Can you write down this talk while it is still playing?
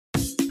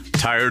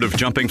Tired of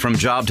jumping from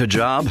job to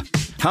job?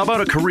 How about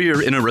a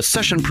career in a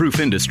recession-proof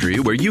industry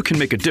where you can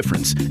make a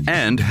difference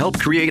and help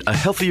create a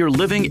healthier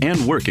living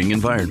and working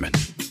environment?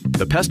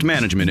 The pest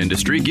management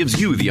industry gives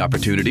you the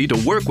opportunity to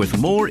work with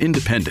more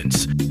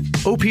independence.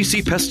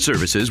 OPC Pest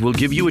Services will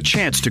give you a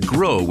chance to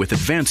grow with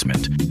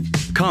advancement.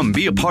 Come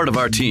be a part of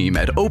our team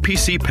at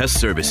OPC Pest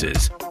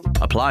Services.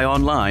 Apply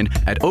online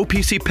at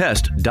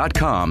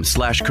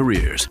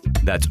opcpest.com/careers.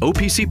 That's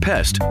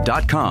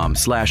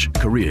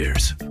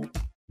opcpest.com/careers.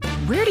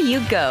 Where do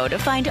you go to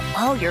find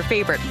all your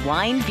favorite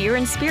wine, beer,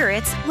 and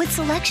spirits with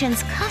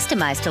selections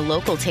customized to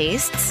local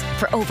tastes?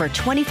 For over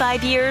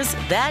 25 years,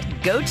 that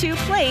go-to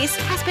place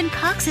has been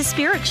Cox's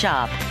Spirit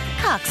Shop.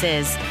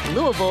 Cox's,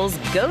 Louisville's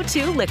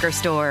go-to liquor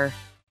store.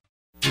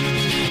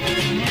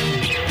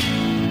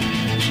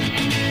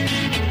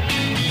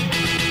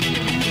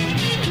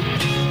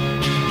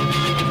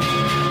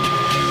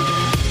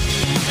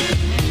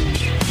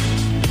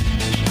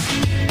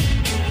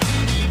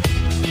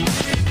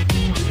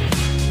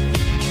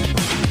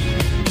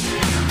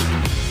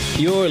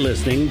 You're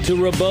listening to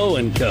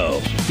Rabaut Co.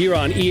 here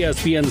on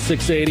ESPN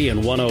 680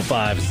 and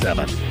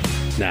 105.7.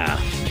 Now,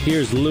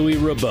 here's Louis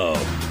Rabaut.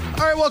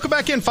 All right, welcome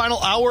back in. Final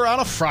hour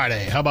on a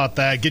Friday. How about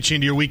that? Get you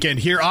into your weekend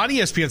here on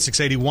ESPN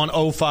 680,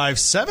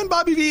 105.7.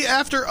 Bobby V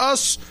after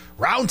us.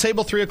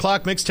 Roundtable, 3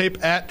 o'clock.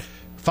 Mixtape at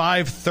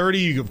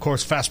 5:30. Of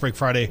course, Fast Break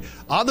Friday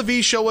on the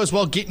V Show as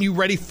well. Getting you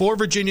ready for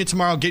Virginia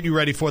tomorrow. Getting you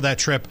ready for that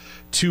trip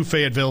to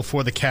Fayetteville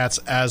for the Cats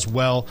as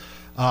well.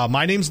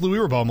 My name's Louis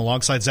Rabaut. I'm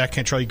alongside Zach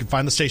Cantrell. You can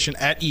find the station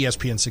at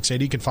ESPN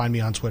 680. You can find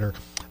me on Twitter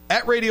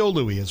at Radio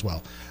Louis as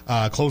well.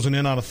 Closing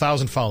in on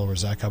 1,000 followers,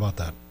 Zach. How about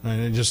that?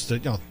 And just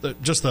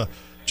the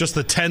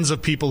tens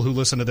of people who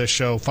listen to this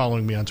show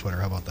following me on Twitter.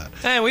 How about that?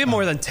 Hey, we have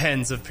more than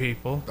tens of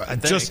people.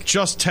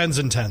 Just tens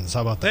and tens.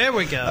 How about that? There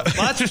we go.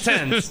 Lots of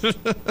tens.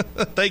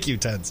 Thank you,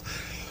 tens.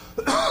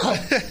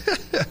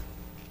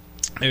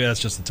 Maybe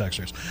that's just the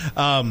textures.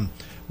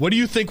 What do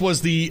you think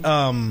was the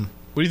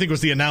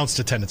announced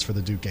attendance for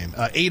the Duke game?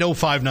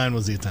 8,059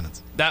 was the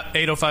attendance. That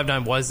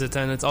 8,059 was the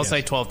attendance. I'll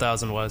say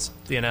 12,000 was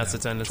the announced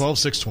attendance.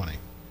 12,620.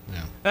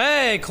 Yeah.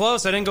 Hey,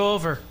 close. I didn't go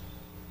over.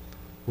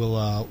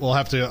 I'll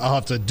have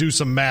to do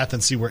some math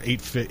and see where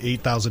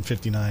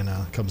 8,059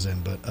 comes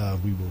in, but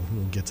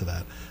we'll get to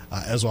that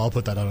as well. I'll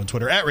put that out on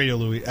Twitter at Radio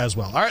Louis as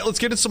well. All right, let's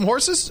get into some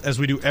horses as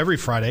we do every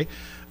Friday.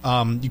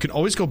 You can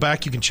always go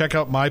back. You can check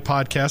out my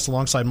podcast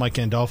alongside Mike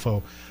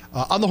Gandolfo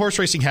on the Horse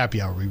Racing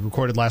Happy Hour. We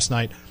recorded last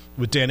night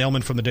with Dan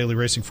Illman from the Daily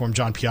Racing Forum,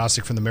 John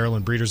Piasek from the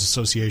Maryland Breeders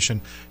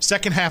Association.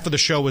 Second half of the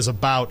show is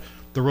about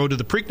the road to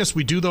the Preakness.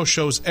 We do those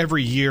shows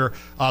every year.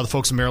 The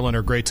folks in Maryland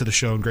are great to the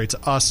show and great to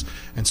us,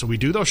 and so we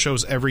do those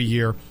shows every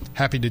year.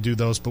 Happy to do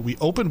those, but we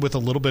opened with a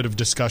little bit of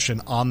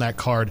discussion on that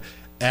card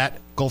at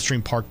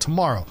Gulfstream Park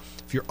tomorrow.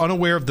 If you're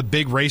unaware of the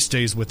big race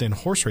days within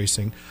horse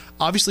racing,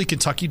 obviously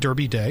Kentucky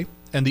Derby Day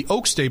and the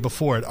Oaks Day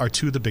before it are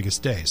two of the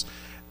biggest days.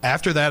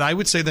 After that, I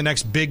would say the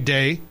next big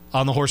day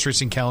on the horse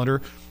racing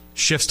calendar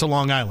shifts to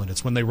Long Island.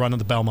 It's when they run in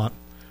the Belmont.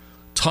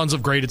 Tons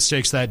of graded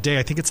stakes that day.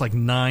 I think it's like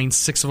 9,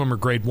 6 of them are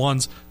grade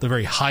 1s, the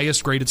very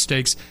highest graded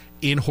stakes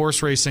in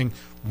horse racing.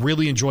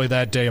 Really enjoy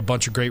that day. A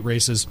bunch of great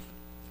races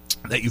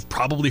that you've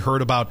probably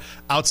heard about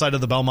outside of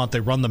the Belmont. They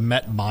run the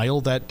Met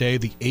Mile that day,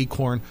 the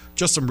Acorn,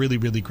 just some really,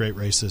 really great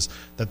races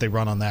that they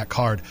run on that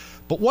card.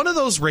 But one of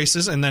those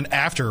races, and then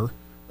after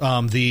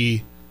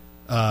the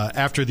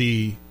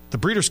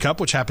Breeders' Cup,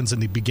 which happens in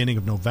the beginning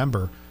of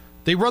November,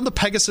 they run the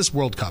Pegasus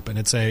World Cup, and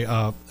it's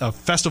a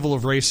festival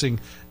of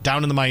racing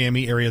down in the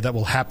Miami area that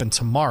will happen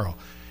tomorrow.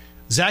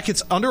 Zach,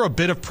 it's under a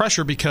bit of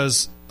pressure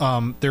because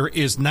there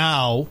is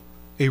now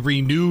a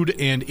renewed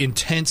and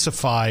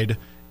intensified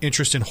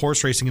interest in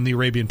horse racing in the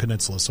Arabian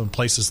Peninsula, so in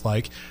places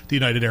like the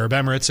United Arab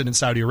Emirates and in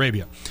Saudi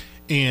Arabia.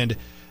 And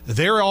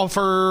their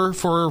offer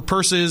for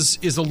purses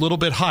is a little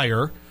bit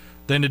higher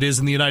than it is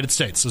in the United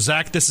States. So,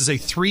 Zach, this is a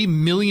 $3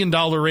 million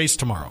race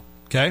tomorrow,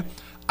 okay?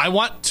 I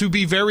want to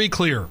be very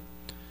clear.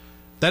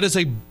 That is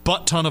a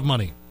butt ton of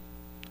money.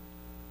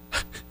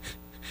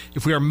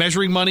 If we are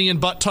measuring money in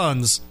butt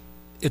tons,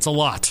 it's a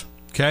lot,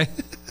 okay?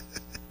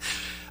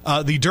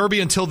 The Derby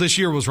until this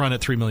year was run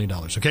at $3 million,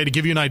 okay? To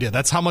give you an idea,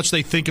 that's how much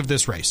they think of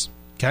this race,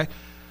 okay?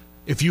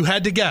 If you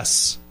had to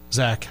guess,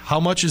 Zach,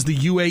 how much is the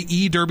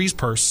UAE Derby's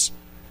purse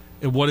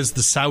and what is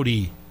the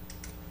Saudi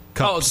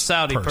Cup's the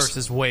Saudi purse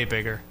is way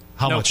bigger.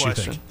 How much do you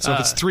think? So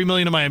if it's $3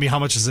 million in Miami, how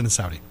much is it in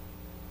Saudi?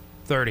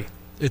 30.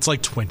 It's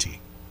like 20.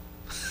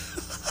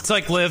 It's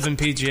like Live and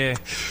PGA.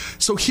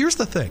 So here's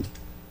the thing.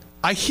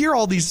 I hear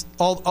all these,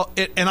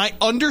 and I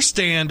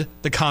understand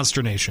the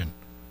consternation.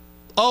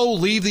 Oh,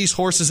 leave these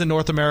horses in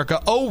North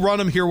America. Oh, run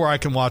them here where I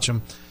can watch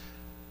them.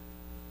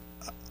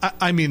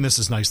 I mean this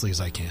as nicely as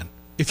I can.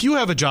 If you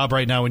have a job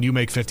right now and you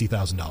make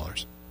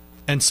 $50,000,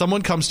 and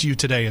someone comes to you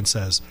today and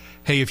says,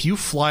 hey, if you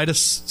fly to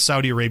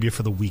Saudi Arabia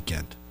for the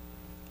weekend,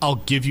 I'll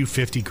give you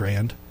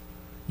 $50,000.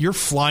 You're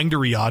flying to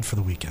Riyadh for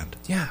the weekend.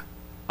 Yeah,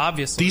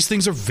 obviously. These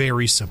things are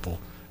very simple.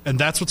 And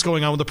that's what's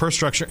going on with the purse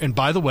structure. And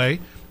by the way,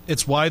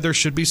 it's why there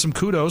should be some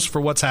kudos for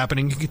what's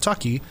happening in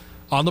Kentucky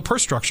on the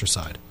purse structure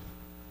side.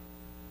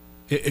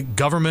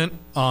 government,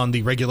 on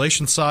the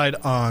regulation side,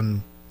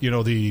 on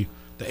the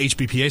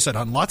HBPA side,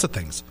 on lots of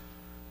things,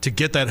 to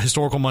get that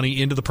historical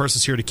money into the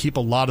purses here to keep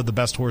a lot of the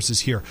best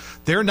horses here.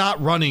 They're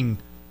not running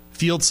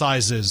field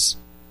sizes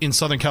in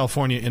Southern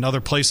California and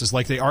other places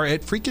like they are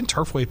at freaking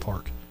Turfway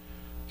Park.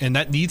 And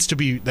that needs to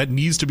be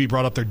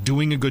brought up. They're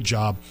doing a good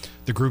job,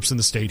 the groups in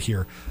the state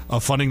here,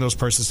 of funding those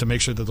purses to make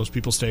sure that those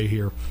people stay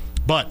here.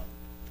 But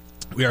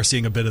we are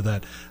seeing a bit of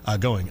that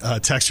going.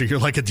 Texter, you're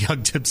like a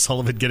young Tim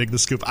Sullivan getting the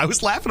scoop. I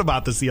was laughing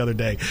about this the other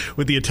day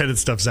with the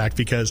attendance stuff, Zach,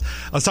 because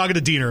I was talking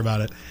to Diener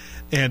about it.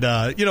 And,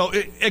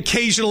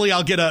 occasionally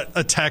I'll get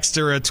a text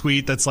or a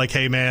tweet that's like,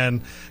 hey,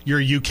 man, you're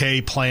a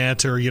UK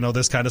plant or,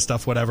 this kind of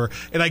stuff, whatever.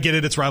 And I get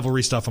it. It's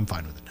rivalry stuff. I'm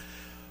fine with it.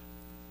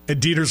 And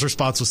Diener's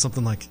response was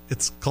something like,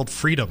 it's called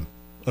freedom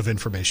of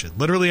information.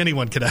 Literally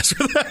anyone can ask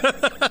for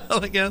that.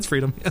 I'm like, yeah, it's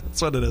freedom. Yeah,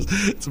 that's what it is.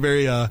 It's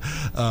very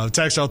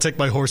text. I'll take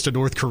my horse to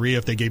North Korea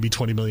if they gave me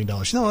 $20 million.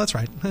 No, that's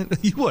right.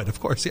 You would, of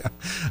course, yeah.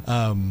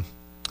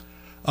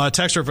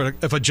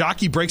 Texter, if a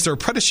jockey breaks their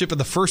apprenticeship in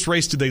the first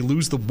race, do they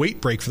lose the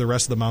weight break for the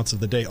rest of the mounts of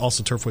the day?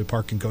 Also, Turfway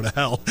Park can go to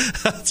hell.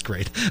 That's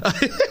great.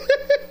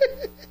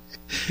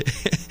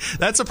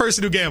 That's a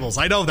person who gambles.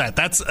 I know that.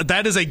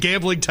 That is a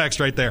gambling text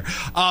right there.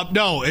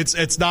 No,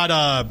 it's not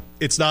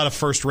a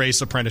first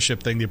race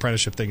apprenticeship thing. The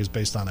apprenticeship thing is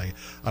based on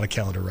a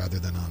calendar rather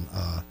than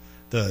on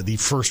the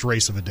first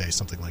race of a day,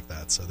 something like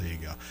that. So there you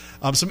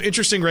go. Some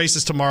interesting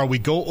races tomorrow. We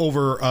go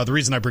over the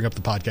reason I bring up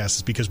the podcast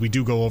is because we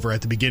do go over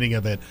at the beginning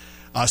of it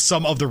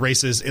some of the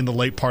races in the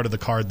late part of the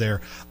card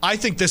there. I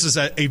think this is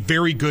a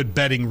very good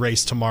betting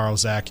race tomorrow,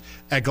 Zach,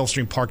 at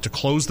Gulfstream Park to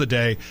close the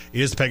day.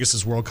 It is the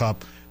Pegasus World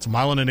Cup. It's a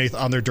 1 1/8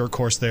 on their dirt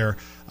course there.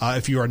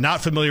 If you are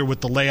not familiar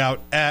with the layout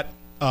at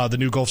the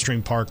new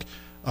Gulfstream Park,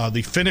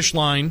 the finish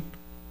line,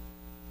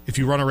 if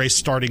you run a race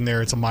starting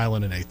there, it's a 1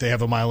 1/8. They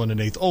have a 1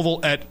 1/8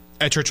 oval. At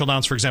Churchill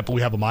Downs, for example,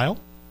 we have a mile.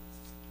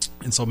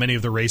 And so many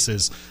of the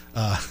races,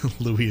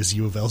 Louis is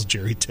U of L's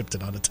Jerry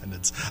Tipton on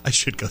attendance. I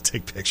should go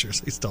take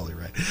pictures. He's totally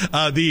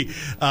right.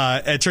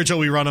 At Churchill,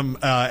 we run them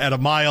at a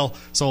mile.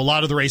 So a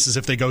lot of the races,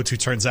 if they go to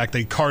turn, Zach,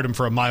 they card them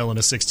for a 1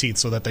 1/16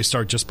 so that they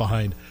start just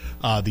behind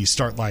the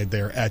start line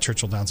there at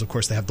Churchill Downs. Of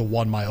course, they have the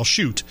 1 mile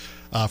shoot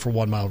for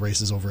 1 mile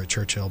races over at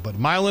Churchill. But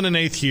 1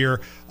 1/8 here,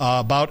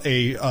 about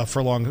a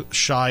furlong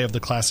shy of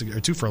the classic, or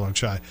 2 furlongs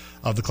shy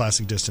of the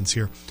classic distance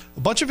here. A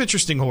bunch of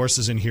interesting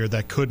horses in here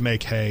that could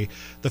make hay.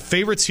 The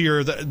favorites here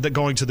that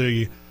going to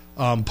the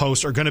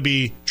post are going to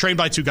be trained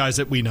by 2 guys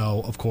that we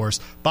know, of course.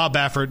 Bob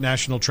Baffert,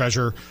 National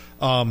Treasure,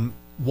 won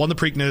the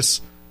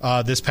Preakness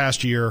this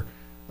past year.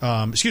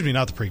 Excuse me,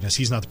 not the Preakness.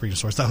 He's not the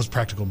Preakness horse. That was a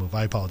practical move.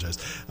 I apologize.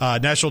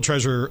 National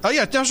Treasure.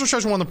 National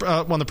Treasure won the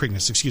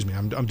Preakness. Excuse me.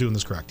 I'm doing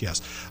this correct.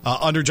 Yes.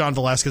 Under John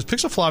Velasquez.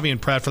 Picks up Flavien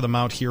Prat for the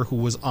mount here, who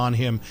was on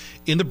him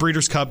in the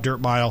Breeders' Cup Dirt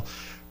Mile.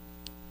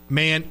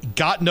 Man,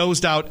 got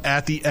nosed out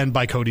at the end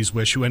by Cody's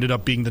Wish, who ended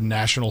up being the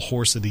National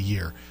Horse of the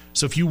Year.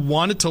 So if you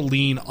wanted to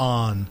lean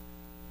on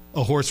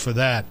a horse for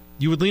that,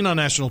 you would lean on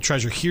National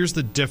Treasure. Here's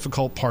the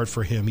difficult part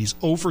for him. He's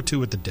over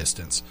 2 at the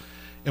distance.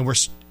 And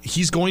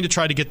he's going to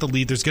try to get the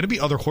lead. There's going to be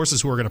other horses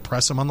who are going to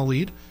press him on the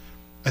lead.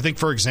 I think,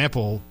 for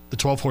example, the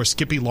 12-horse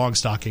Skippy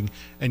Longstocking,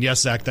 and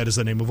yes, Zach, that is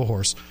the name of a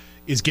horse,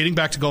 is getting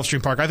back to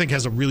Gulfstream Park. I think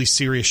has a really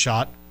serious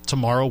shot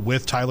tomorrow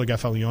with Tyler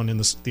Gaffalione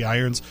in the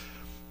irons.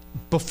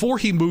 Before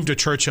he moved to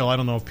Churchill, I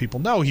don't know if people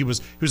know, he was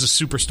a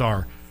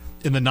superstar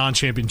in the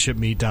non-championship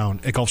meet down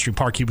at Gulfstream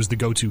Park. He was the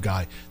go-to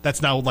guy.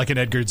 That's now like an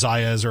Edgar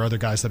Zayas or other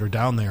guys that are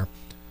down there.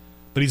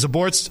 But he's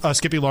aboard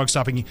Skippy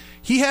Longstocking.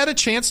 He had a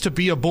chance to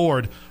be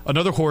aboard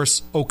another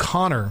horse,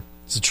 O'Connor.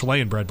 It's a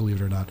Chilean bred,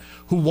 believe it or not,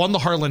 who won the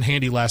Heartland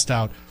Handy last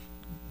out.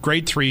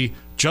 Grade 3,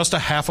 just a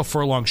half a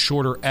furlong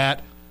shorter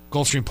at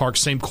Gulfstream Park.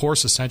 Same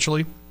course,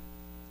 essentially.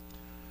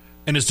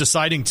 And is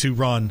deciding to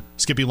run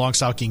Skippy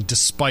Longstocking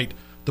despite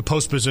the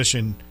post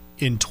position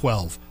in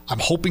 12. I'm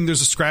hoping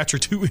there's a scratch or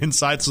 2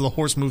 inside so the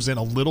horse moves in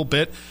a little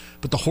bit,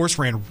 but the horse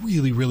ran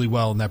really, really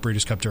well in that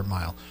Breeders' Cup Dirt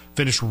Mile.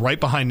 Finished right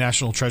behind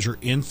National Treasure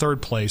in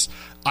 3rd place.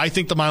 I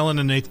think the 1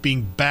 1/8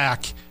 being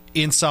back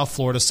in South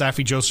Florida,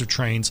 Saffie Joseph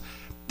trains,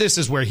 this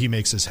is where he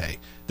makes his hay.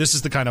 This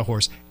is the kind of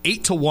horse.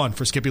 8-1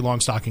 for Skippy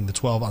Longstocking, the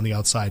 12 on the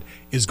outside,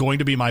 is going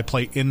to be my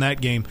play in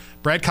that game.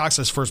 Brad Cox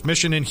has first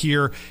mission in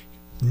here,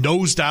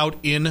 nosed out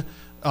in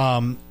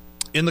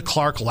the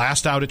Clark,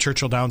 last out at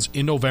Churchill Downs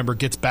in November,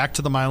 gets back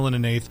to the 1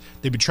 1/8.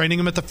 They've been training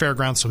him at the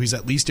fairgrounds, so he's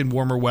at least in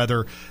warmer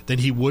weather than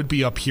he would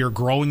be up here,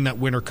 growing that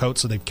winter coat,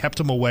 so they've kept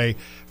him away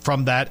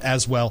from that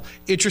as well.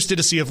 Interested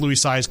to see if Louis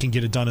Saez can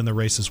get it done in the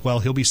race as well.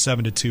 He'll be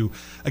 7-2.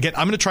 Again,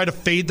 I'm going to try to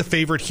fade the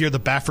favorite here,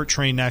 the Baffert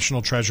trained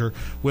National Treasure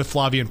with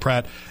Flavien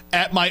Prat.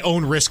 At my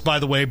own risk, by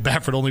the way,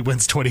 Baffert only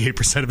wins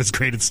 28% of his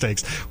graded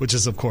stakes, which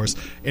is, of course,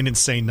 an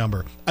insane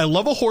number. I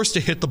love a horse to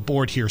hit the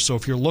board here, so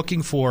if you're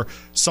looking for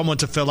someone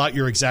to fill out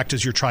your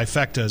exactas, your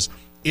trifectas,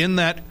 in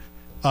that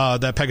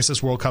that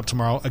Pegasus World Cup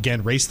tomorrow.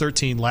 Again, race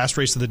 13, last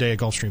race of the day at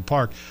Gulfstream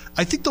Park.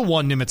 I think the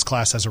one Nimitz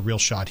class has a real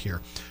shot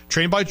here.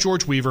 Trained by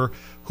George Weaver,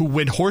 who,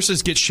 when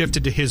horses get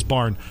shifted to his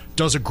barn,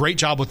 does a great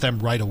job with them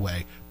right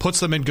away. Puts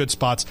them in good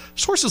spots.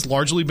 This horse has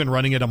largely been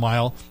running at a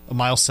mile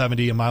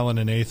 70, a mile and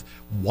an eighth,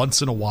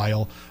 once in a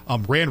while.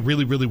 Ran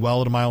really, really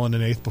well at a mile and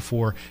an eighth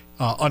before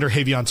under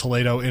Javion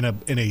Toledo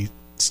in a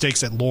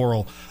stakes at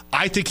Laurel.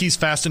 I think he's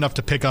fast enough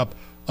to pick up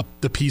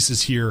the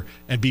pieces here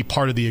and be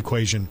part of the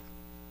equation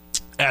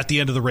at the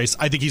end of the race.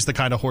 I think he's the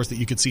kind of horse that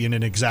you could see in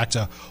an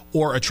exacta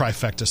or a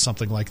trifecta,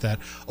 something like that.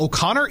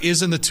 O'Connor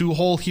is in the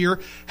 2-hole here,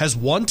 has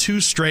won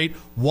 2 straight,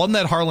 won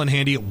that Harlan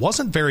Handy. It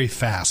wasn't very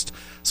fast,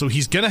 so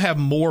he's going to have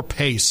more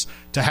pace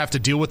to have to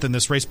deal with in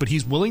this race, but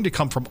he's willing to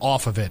come from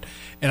off of it.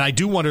 And I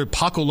do wonder,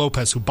 Paco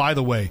Lopez, who, by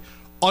the way,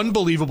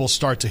 unbelievable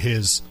start to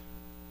his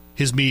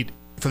meet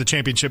for the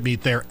championship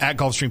meet there at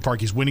Gulfstream Park.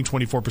 He's winning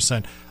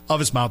 24% of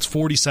his mounts,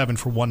 47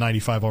 for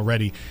 195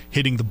 already,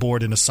 hitting the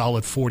board in a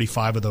solid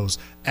 45 of those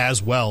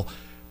as well.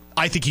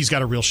 I think he's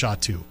got a real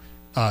shot too,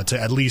 to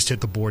at least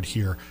hit the board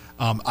here.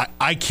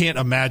 I can't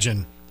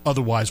imagine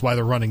otherwise why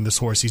they're running this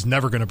horse. He's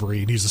never going to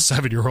breed. He's a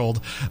 7-year-old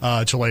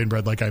Chilean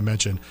bred, like I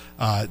mentioned.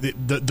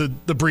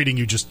 The breeding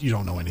you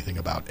don't know anything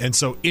about. And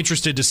so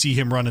interested to see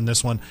him run in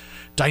this one.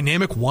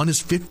 Dynamic 1 is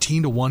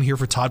 15-1 here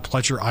for Todd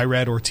Pletcher,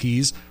 Irad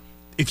Ortiz.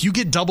 If you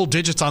get double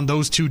digits on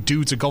those 2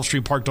 dudes at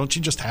Gulfstream Park, don't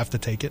you just have to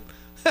take it?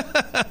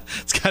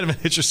 It's kind of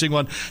an interesting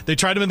one. They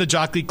tried him in the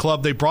Jockey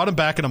Club. They brought him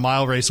back in a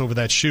mile race over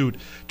that chute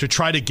to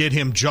try to get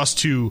him just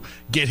to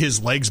get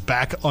his legs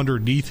back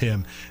underneath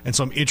him. And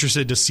so I'm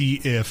interested to see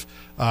if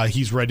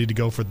he's ready to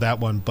go for that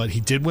one. But he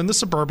did win the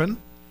Suburban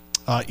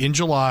in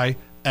July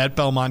at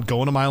Belmont,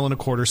 going a mile and a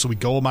quarter. So we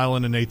go a mile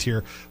and an eighth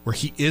here, where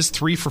he is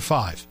 3 for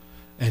 5.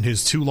 And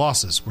his 2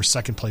 losses were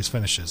second-place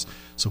finishes.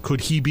 So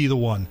could he be the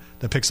one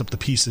that picks up the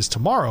pieces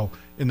tomorrow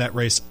in that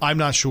race? I'm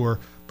not sure,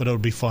 but it'll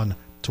be fun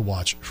to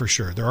watch for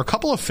sure. There are a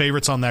couple of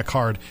favorites on that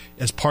card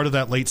as part of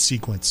that late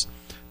sequence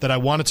that I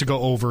wanted to go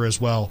over as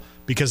well,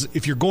 because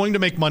if you're going to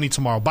make money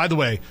tomorrow, by the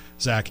way,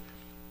 Zach,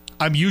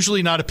 I'm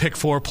usually not a pick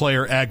 4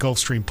 player at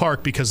Gulfstream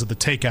Park because of the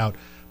takeout,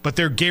 but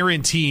they're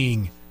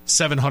guaranteeing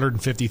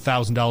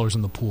 $750,000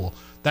 in the pool.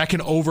 That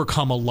can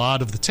overcome a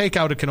lot of the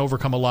takeout. It can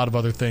overcome a lot of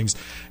other things.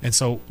 And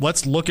so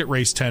let's look at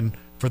race 10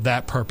 for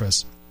that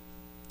purpose.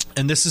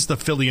 And this is the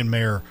Filly and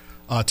Mare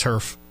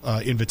turf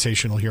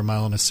invitational here,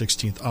 mile and a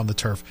 16th on the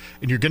turf.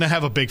 And you're going to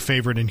have a big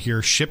favorite in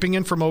here, shipping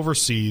in from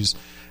overseas,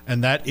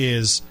 and that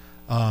is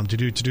oh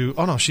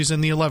no, she's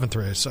in the 11th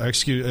race.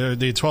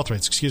 The 12th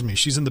race, excuse me.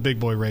 She's in the big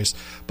boy race.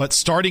 But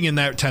starting in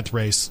that 10th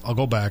race, I'll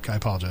go back. I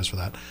apologize for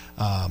that.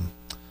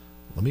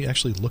 Let me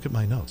actually look at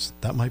my notes.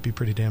 That might be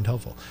pretty damned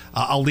helpful.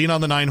 I'll lean on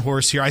the 9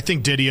 horse here. I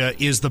think Didia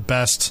is the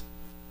best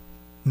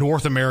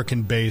North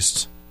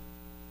American-based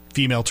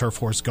female turf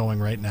horse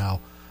going right now.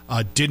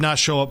 Did not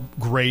show up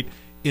great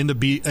in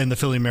the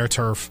Filly Mare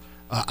turf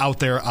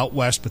out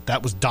west, but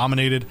that was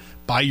dominated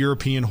by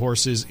European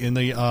horses in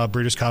the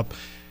Breeders' Cup.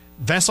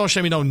 Vincent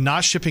Cheminot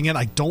not shipping in.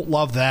 I don't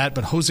love that,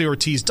 but Jose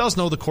Ortiz does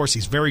know the course.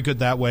 He's very good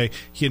that way.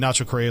 He and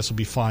Nacho Correas will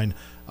be fine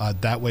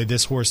that way.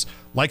 This horse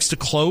likes to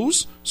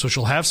close, so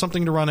she'll have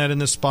something to run at in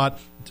this spot.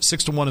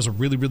 6-1 is a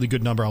really, really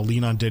good number. I'll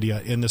lean on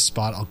Didia in this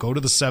spot. I'll go to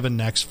the 7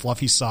 next.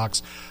 Fluffy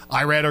Socks,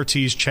 Irad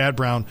Ortiz, Chad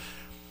Brown.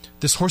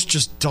 This horse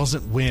just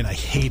doesn't win. I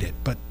hate it.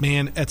 But,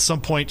 man, at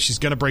some point, she's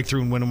going to break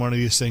through and win one of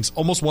these things.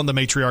 Almost won the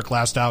Matriarch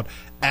last out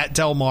at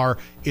Del Mar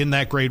in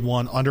that grade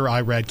 1 under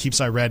Irad.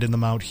 Keeps Irad in the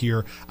mount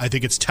here. I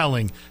think it's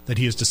telling that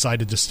he has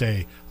decided to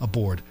stay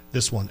aboard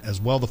this one as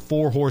well. The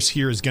 4 horse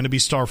here is going to be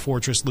Star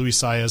Fortress. Louis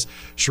Saez,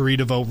 Cherie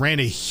DeVoe ran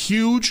a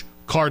huge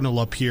Cardinal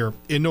up here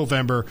in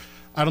November.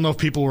 I don't know if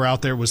people were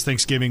out there. It was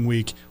Thanksgiving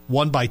week.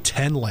 Won by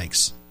 10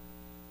 lengths.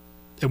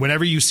 And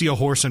whenever you see a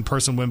horse in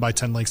person win by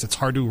 10 lengths, it's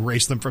hard to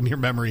erase them from your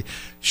memory.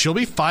 She'll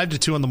be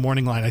 5-2 on the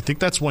morning line. I think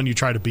that's one you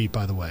try to beat,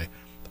 by the way.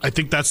 I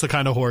think that's the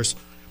kind of horse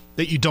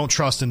that you don't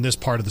trust in this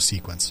part of the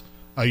sequence.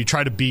 You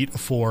try to beat a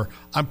 4.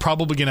 I'm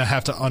probably going to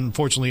have to,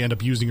 unfortunately, end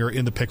up using her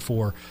in the pick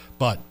 4,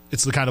 but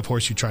it's the kind of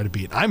horse you try to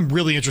beat. I'm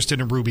really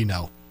interested in Ruby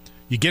Nell.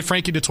 You get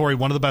Frankie Dettori,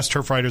 one of the best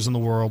turf riders in the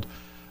world.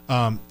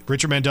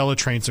 Richard Mandela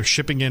trains. They're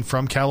shipping in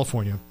from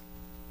California.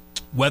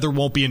 Weather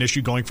won't be an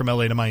issue going from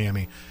LA to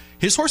Miami.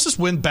 His horses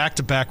win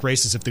back-to-back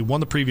races if they won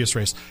the previous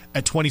race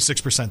at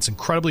 26%. It's an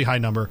incredibly high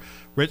number.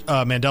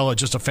 Mandela,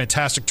 just a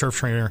fantastic turf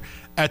trainer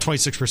at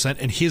 26%,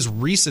 and his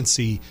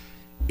recency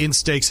in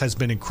stakes has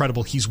been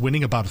incredible. He's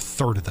winning about a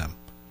third of them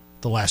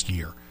the last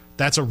year.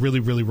 That's a really,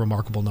 really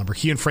remarkable number.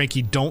 He and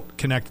Frankie don't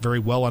connect very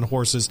well on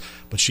horses,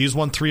 but she has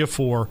won 3 of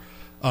 4.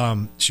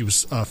 She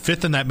was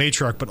 5th in that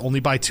Matriarch, but only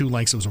by 2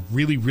 lengths. It was a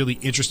really, really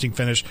interesting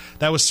finish.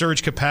 That was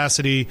Surge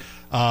Capacity.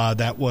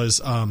 That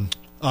was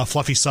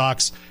Fluffy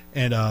Socks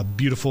and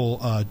beautiful.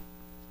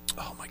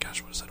 Oh my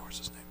gosh, what is that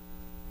horse's name?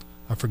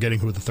 I'm forgetting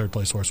who the third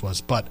place horse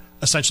was, but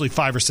essentially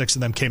 5 or 6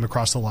 of them came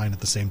across the line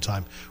at the same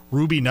time.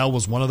 Ruby Nell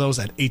was one of those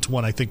at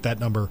 8-1. I think that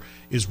number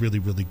is really,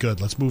 really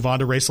good. Let's move on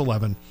to race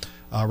 11.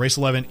 Race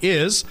 11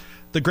 is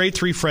the grade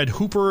 3 Fred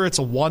Hooper. It's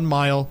a 1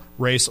 mile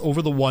race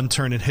over the one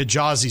turn, and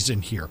Hijazi's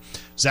in here.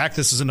 Zach,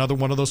 this is another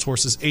one of those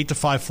horses.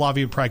 8-5.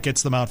 Flavia Pratt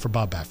gets them out for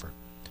Bob Baffert.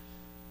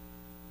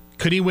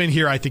 Could he win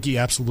here? I think he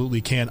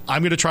absolutely can.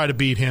 I'm going to try to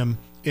beat him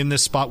in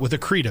this spot with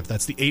Accretive.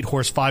 That's the 8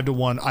 horse,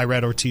 5-1,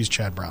 Irad Ortiz,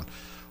 Chad Brown.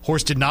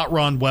 Horse did not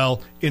run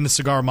well in the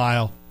Cigar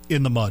Mile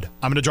in the mud.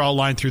 I'm going to draw a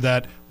line through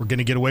that. We're going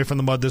to get away from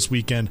the mud this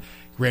weekend.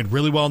 Ran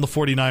really well in the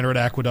 49er at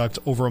Aqueduct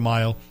over a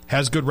mile.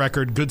 Has good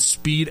record, good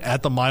speed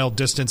at the mile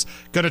distance.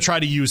 Going to try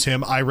to use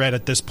him. Irad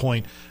at this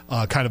point,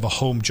 kind of a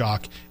home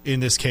jock in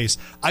this case.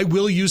 I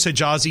will use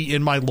Hijazi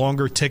in my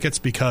longer tickets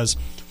because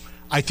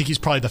I think he's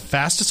probably the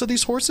fastest of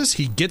these horses.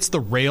 He gets the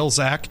rail,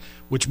 Zach,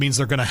 which means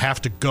they're going to have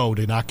to go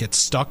to not get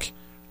stuck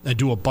and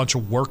do a bunch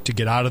of work to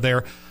get out of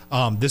there.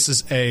 This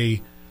is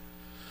a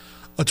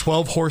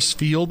 12-horse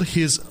field.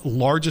 His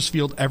largest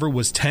field ever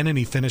was 10, and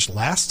he finished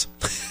last.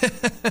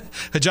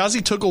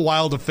 Hijazi took a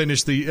while to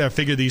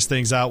figure these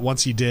things out.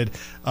 Once he did,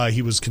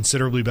 he was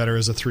considerably better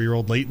as a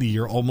 3-year-old late in the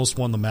year. Almost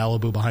won the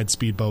Malibu behind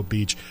Speedboat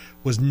Beach.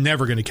 Was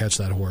never going to catch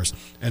that horse,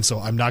 and so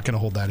I'm not going to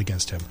hold that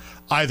against him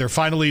either.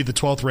 Finally, the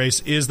 12th race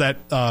is that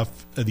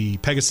the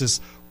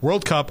Pegasus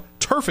World Cup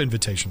Turf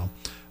Invitational.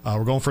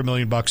 We're going for $1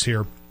 million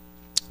here.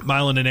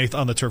 Mile and an eighth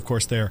on the turf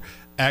course there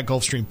at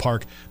Gulfstream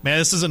Park. Man,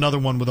 this is another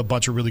one with a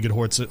bunch of really good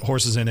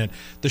horses in it.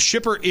 The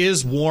shipper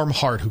is Warm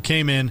Heart, who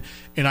came in,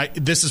 and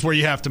this is where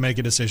you have to make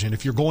a decision.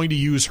 If you're going to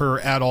use her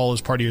at all as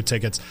part of your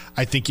tickets,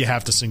 I think you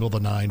have to single the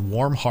 9.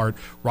 Warm Heart.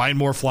 Ryan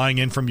Moore flying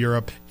in from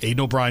Europe.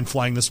 Aidan O'Brien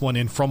flying this one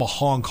in from a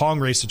Hong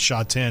Kong race at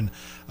Sha Tin,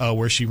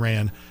 where she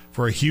ran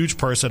for a huge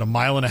purse at 1.5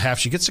 miles.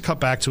 She gets to cut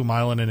back to 1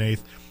 1/8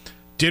 miles.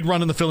 Did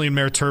run in the Filly and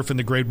Mare Turf in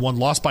the Grade 1,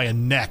 lost by a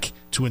neck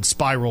to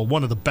Inspiral,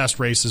 one of the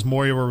best races.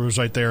 Moria was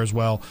right there as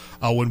well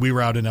when we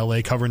were out in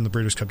L.A. covering the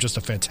Breeders' Cup. Just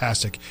a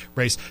fantastic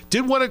race.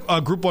 Did win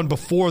a Group 1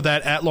 before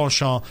that at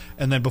Longchamp,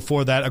 and then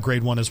before that a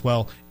Grade 1 as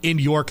well in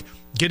York.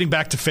 Getting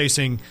back to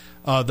facing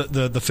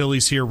the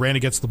fillies here, ran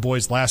against the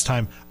boys last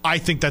time. I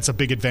think that's a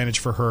big advantage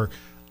for her.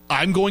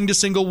 I'm going to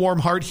single Warm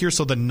Heart here,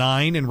 so the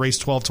 9 in race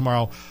 12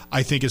 tomorrow,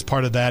 I think, is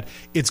part of that.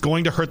 It's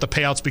going to hurt the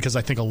payouts because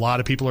I think a lot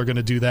of people are going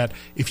to do that.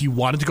 If you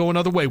wanted to go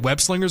another way,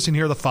 Web Slingers in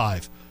here, the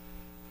 5.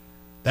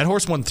 That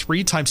horse won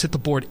 3 times, hit the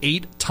board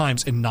 8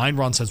 times in 9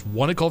 runs, has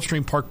won at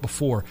Gulfstream Park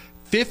before.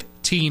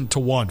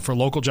 15-1 for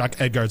local jock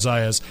Edgar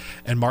Zayas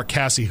and Mark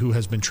Cassie, who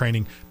has been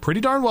training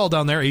pretty darn well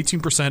down there,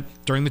 18%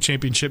 during the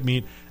championship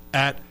meet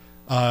at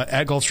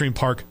Gulfstream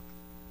Park.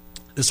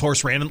 This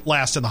horse ran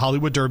last in the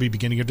Hollywood Derby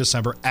beginning of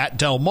December at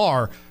Del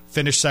Mar,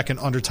 finished second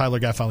under Tyler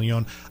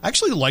Gaffalione. I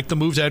actually like the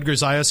move to Edgar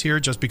Zayas here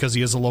just because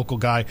he is a local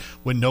guy.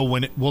 We'll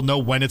know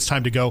when it's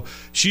time to go.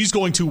 He is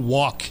going to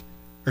walk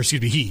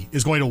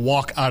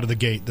out of the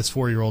gate, this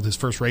 4-year-old. His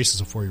first race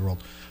is a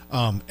 4-year-old,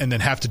 and then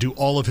have to do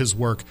all of his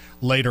work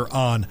later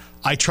on.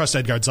 I trust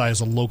Edgar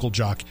Zayas, a local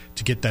jock,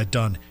 to get that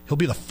done. He'll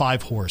be the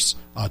 5 horse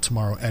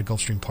tomorrow at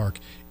Gulfstream Park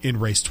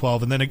in race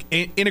 12. And then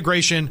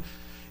Integration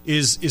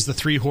is the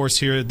 3 horse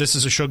here. This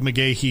is a Shug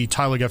McGahee,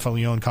 Tyler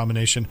Gaffalione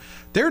combination.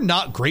 They're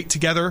not great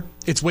together.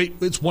 It's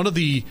one of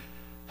the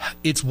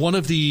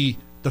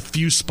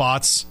few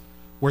spots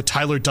where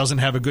Tyler doesn't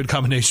have a good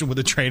combination with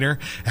a trainer.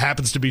 It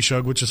happens to be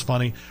Shug, which is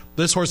funny.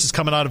 This horse is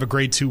coming out of a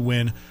Grade 2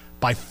 win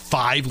by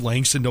 5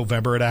 lengths in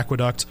November at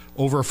Aqueduct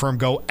over a firm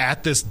go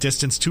at this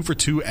distance, 2 for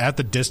 2 at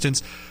the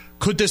distance.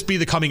 Could this be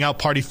the coming out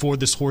party for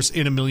this horse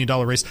in $1 million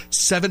race?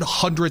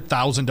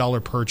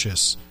 $700,000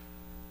 purchase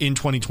in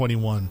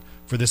 2021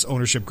 for this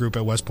ownership group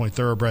at West Point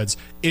Thoroughbreds.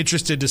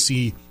 Interested to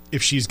see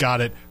if she's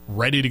got it,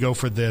 ready to go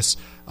for this.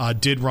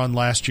 Did run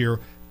last year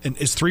and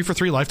is 3 for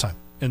 3 lifetime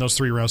in those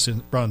 3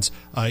 runs.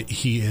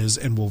 He is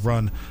and will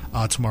run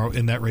tomorrow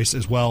in that race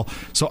as well.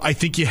 So I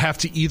think you have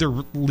to either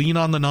lean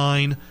on the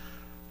 9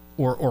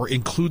 or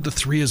include the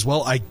 3 as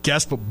well, I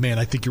guess. But man,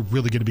 I think you're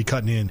really going to be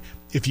cutting in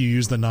if you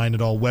use the 9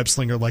 at all. Web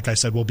Slinger, like I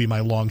said, will be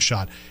my long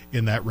shot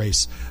in that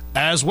race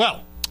as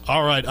well.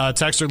 All right,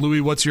 Texter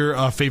Louis, what's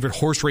your favorite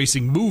horse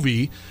racing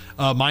movie?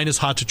 Mine is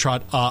Hot to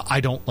Trot.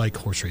 I don't like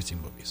horse racing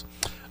movies.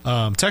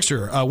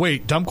 Texter,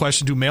 wait, dumb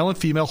question. Do male and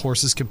female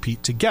horses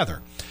compete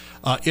together?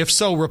 If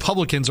so,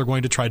 Republicans are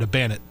going to try to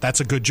ban it. That's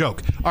a good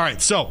joke. All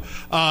right, so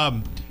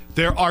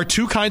there are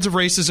 2 kinds of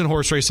races in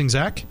horse racing,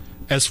 Zach,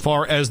 as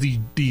far as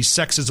the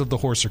sexes of the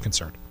horse are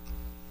concerned.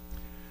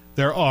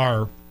 There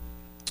are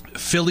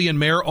filly and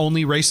mare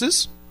only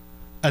races,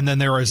 and then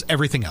there is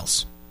everything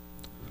else.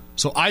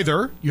 So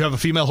either you have a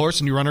female horse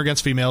and you run her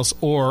against females,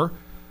 or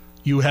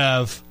you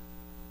have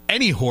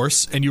any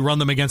horse and you run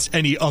them against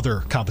any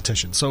other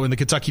competition. So in the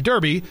Kentucky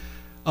Derby,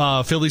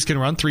 fillies can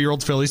run,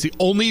 3-year-old fillies. The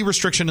only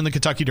restriction in the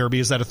Kentucky Derby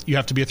is that you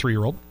have to be a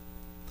 3-year-old.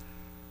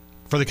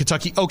 For the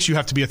Kentucky Oaks, you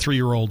have to be a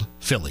 3-year-old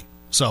filly.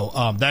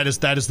 So that is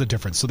the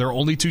difference. So there are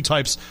only 2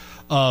 types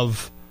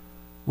of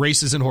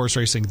races in horse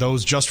racing,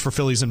 those just for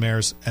fillies and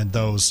mares and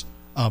those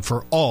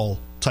for all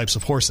types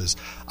of horses.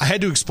 I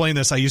had to explain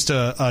this. I used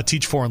to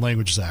teach foreign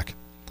language, Zach.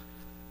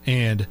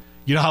 And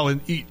you know how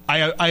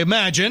I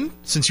imagine,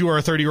 since you are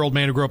a 30-year-old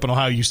man who grew up in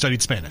Ohio, you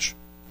studied Spanish.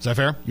 Is that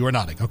fair? You are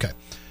nodding. Okay.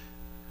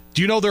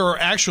 Do you know there are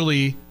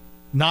actually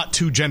not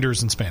two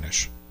genders in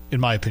Spanish, in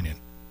my opinion?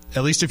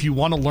 At least if you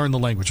want to learn the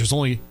language, there's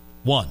only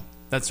one.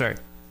 That's right.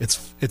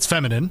 It's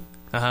feminine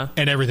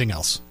and everything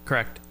else.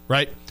 Correct.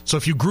 Right? So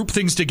if you group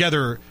things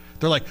together,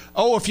 they're like,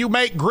 oh, if you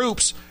make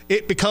groups,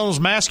 it becomes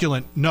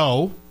masculine.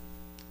 No.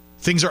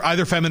 Things are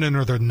either feminine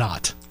or they're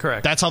not.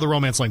 Correct. That's how the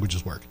Romance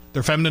languages work.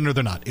 They're feminine or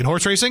they're not. In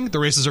horse racing, the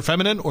races are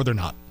feminine or they're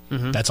not.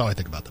 That's how I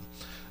think about them.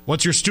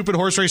 What's your stupid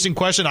horse racing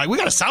question? We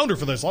got a sounder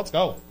for this. Let's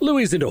go.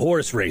 Louie's into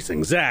horse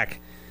racing. Zach,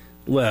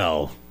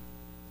 well,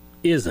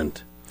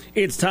 isn't.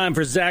 It's time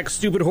for Zach's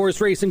stupid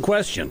horse racing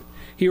question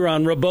here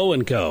on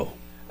Rabaut Co.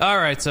 All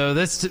right, so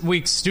this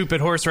week's stupid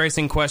horse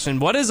racing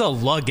question, what is a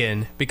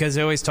lug-in? Because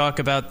they always talk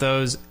about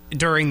those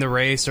during the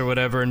race or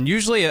whatever, and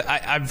usually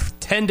I've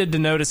tended to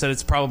notice that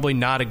it's probably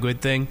not a good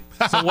thing.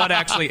 So what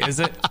actually is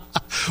it?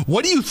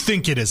 What do you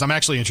think it is? I'm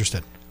actually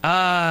interested.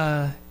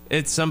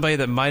 It's somebody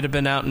that might have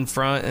been out in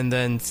front and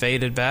then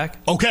faded back.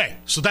 Okay,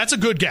 so that's a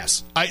good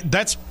guess.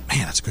 That's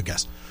a good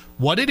guess.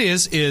 What it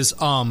is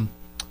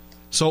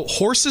so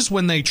horses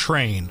when they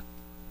train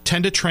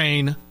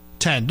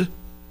tend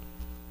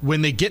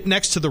when they get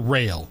next to the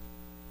rail,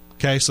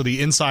 okay, so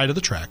the inside of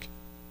the track,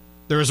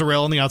 there is a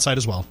rail on the outside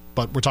as well,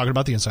 but we're talking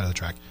about the inside of the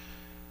track.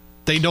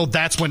 They know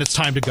that's when it's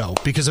time to go,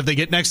 because if they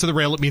get next to the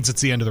rail, it means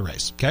it's the end of the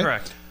race, okay?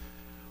 Correct.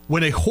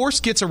 When a horse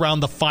gets around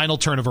the final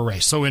turn of a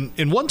race, so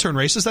in one-turn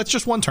races, that's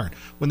just one turn.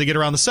 When they get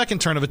around the second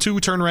turn of a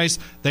two-turn race,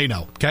 they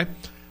know, okay?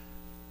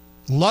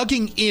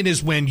 Lugging in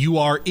is when you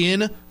are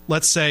in,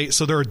 let's say,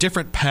 so there are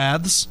different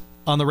paths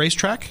on the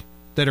racetrack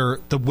that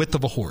are the width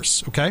of a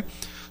horse, okay?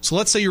 So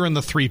let's say you're in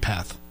the 3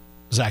 path,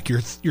 Zach.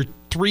 You're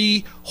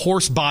 3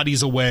 horse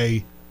bodies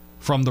away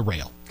from the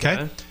rail,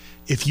 okay?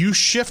 If you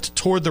shift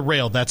toward the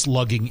rail, that's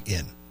lugging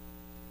in.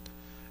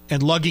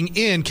 And lugging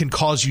in can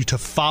cause you to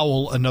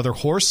foul another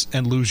horse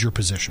and lose your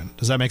position.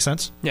 Does that make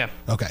sense? Yeah.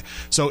 Okay.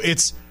 So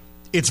it's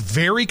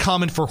very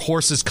common for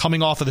horses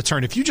coming off of the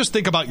turn. If you just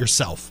think about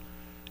yourself,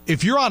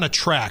 if you're on a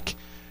track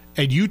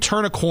and you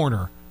turn a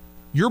corner,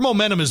 your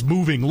momentum is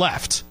moving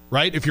left,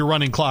 right? If you're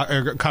running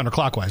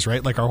counterclockwise,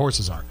 right? Like our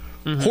horses are.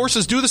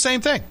 Horses do the same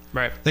thing.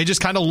 Right. They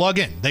just kind of lug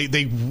in.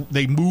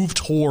 They move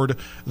toward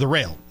the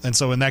rail. And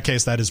so in that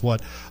case, that is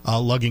what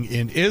lugging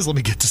in is. Let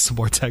me get to some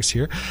more text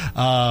here.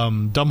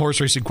 Dumb horse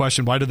racing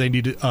question. Why do they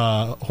need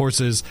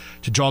horses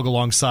to jog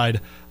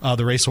alongside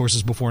the race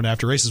horses before and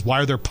after races?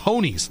 Why are there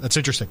ponies? That's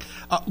interesting.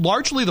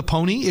 Largely the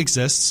pony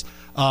exists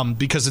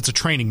because it's a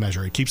training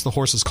measure. It keeps the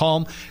horses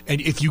calm. And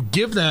if you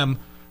give them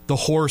the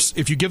horse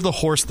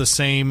the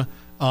same,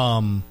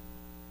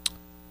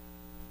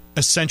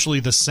 essentially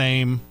the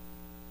same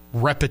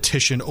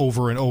repetition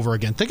over and over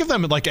again. Think of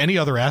them like any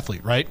other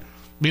athlete, right?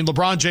 I mean,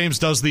 LeBron James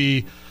does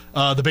the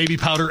baby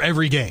powder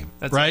every game,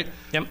 right?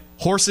 Yep.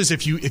 Horses,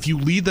 if you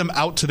lead them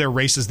out to their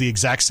races the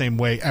exact same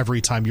way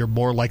every time, you're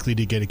more likely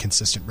to get a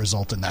consistent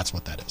result, and that's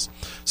what that is.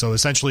 So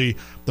essentially,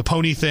 the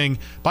pony thing.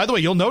 By the way,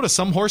 you'll notice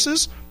some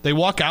horses, they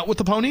walk out with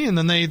the pony and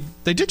then they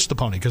ditch the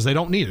pony because they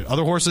don't need it.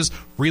 Other horses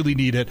really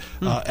need it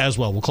as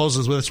well. We'll close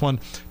with this one.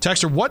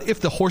 Texter, what if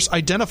the horse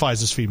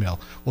identifies as female?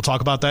 We'll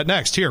talk about that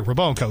next. Here,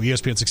 Rabaut Co,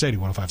 ESPN 680,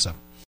 105.7.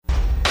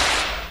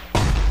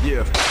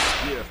 Yeah.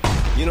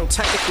 You know,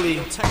 technically,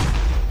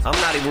 I'm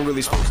not even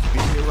really supposed to be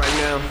here right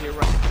now.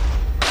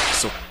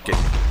 So, okay.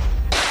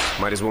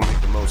 Might as well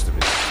make the most of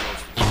it.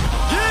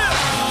 Yeah!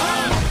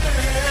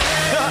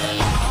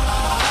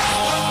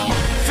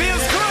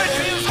 Feels good!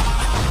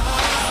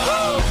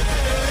 Woo!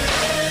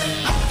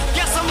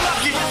 Yes, I'm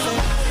lucky.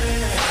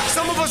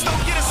 Some of us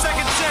don't get a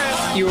second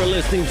chance. You are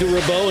listening to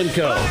Rabaut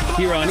Co.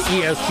 here on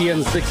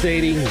ESPN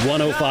 680,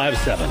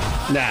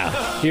 105.7. Now,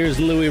 here's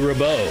Louis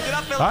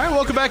Rabaut. All right,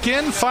 welcome back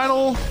in.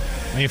 Final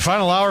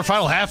hour,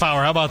 final half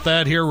hour. How about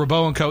that? Here,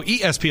 Rabaut Co.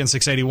 ESPN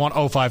 680,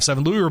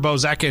 105.7. Louis Rabaut,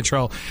 Zach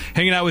Cantrell,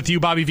 hanging out with you.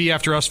 Bobby V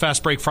after us.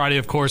 Fast Break Friday,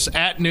 of course,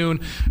 at noon.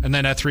 And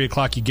then at 3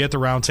 o'clock, you get the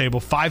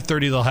roundtable.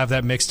 5:30, they'll have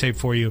that mixtape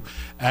for you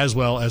as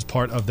well as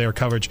part of their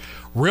coverage.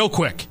 Real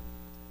quick,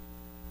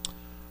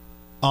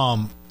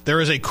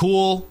 there is a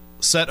cool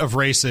set of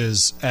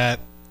races at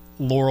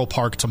Laurel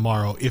Park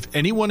tomorrow. If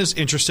anyone is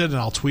interested, and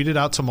I'll tweet it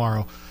out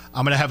tomorrow,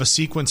 I'm going to have a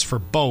sequence for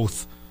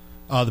both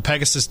the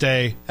Pegasus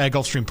Day at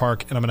Gulfstream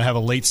Park, and I'm going to have a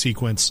late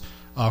sequence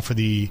for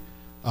Preakness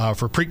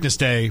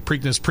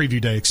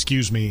Preview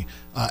Day,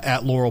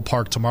 at Laurel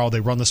Park tomorrow. They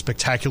run the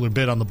spectacular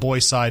bit on the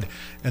boys' side,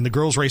 and the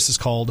girls' race is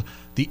called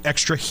the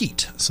Extra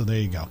Heat. So there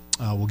you go.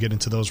 We'll get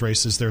into those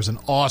races. There's an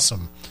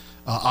awesome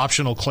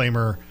optional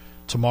claimer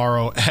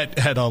tomorrow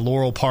at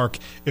Laurel Park.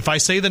 If I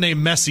say the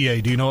name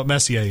Messier, do you know what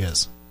Messier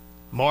is?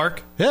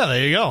 Mark? Yeah,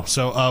 there you go.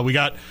 So we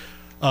got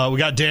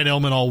Dan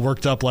Illman all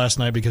worked up last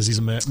night because he's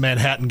a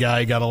Manhattan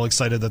guy. He got all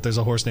excited that there's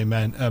a horse named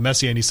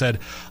Messier, and he said,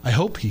 I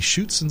hope he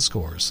shoots and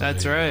scores. So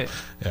that's right.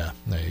 Go. Yeah,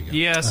 there you go.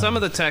 Yeah, some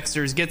of the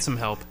texters get some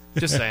help.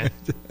 Just saying.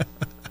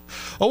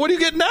 Oh, what are you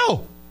getting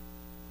now?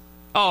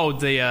 Oh,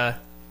 the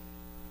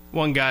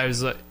one guy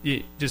was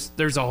just,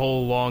 there's a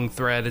whole long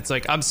thread. It's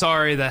like, I'm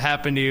sorry that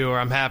happened to you, or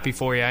I'm happy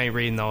for you. I ain't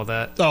reading all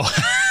that. Oh.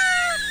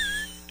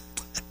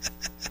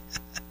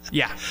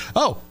 Yeah.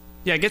 Oh.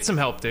 Yeah, get some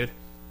help, dude.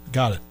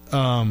 Got it.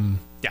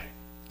 Yeah.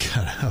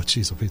 Oh,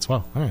 jeez, Pete.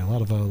 Wow. All right, a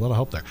lot of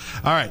help there.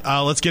 All right,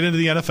 let's get into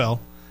the NFL.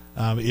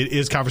 It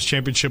is Conference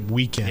Championship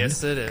weekend.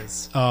 Yes, it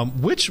is.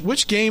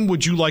 Which game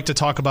would you like to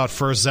talk about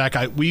first, Zach?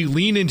 We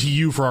lean into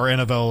you for our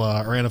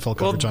NFL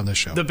coverage on this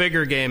show. The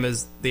bigger game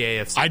is the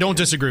AFC. I don't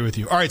disagree with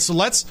you. All right, so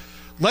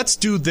let's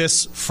do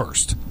this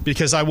first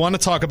because I want to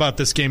talk about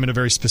this game in a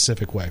very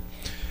specific way.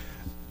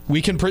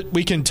 We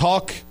can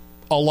talk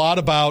a lot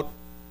about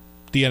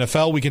the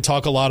NFL. We can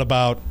talk a lot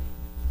about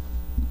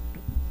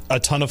a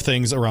ton of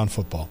things around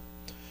football.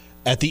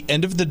 At the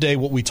end of the day,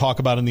 what we talk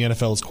about in the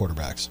NFL is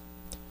quarterbacks.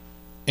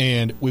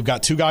 And we've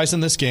got two guys in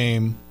this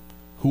game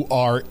who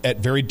are at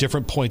very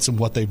different points in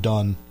what they've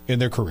done in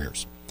their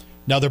careers.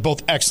 Now, they're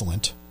both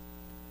excellent,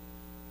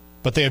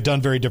 but they have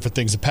done very different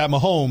things. And Pat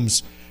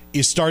Mahomes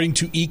is starting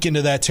to eke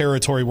into that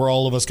territory where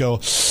all of us go,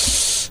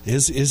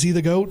 is he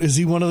the GOAT? Is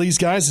he one of these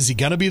guys? Is he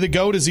going to be the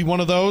GOAT? Is he one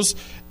of those?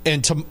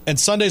 And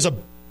Sunday's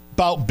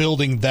about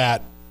building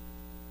that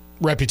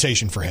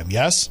reputation for him,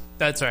 yes?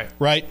 That's right.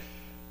 Right?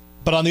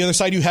 But on the other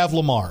side, you have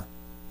Lamar.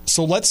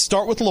 So let's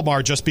start with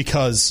Lamar just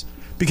because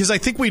I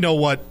think we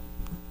know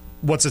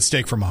what's at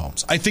stake for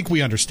Mahomes. I think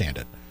we understand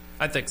it.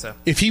 I think so.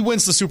 If he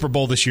wins the Super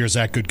Bowl this year,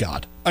 Zach, good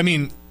God. I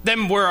mean...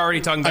 Then we're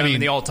already talking about him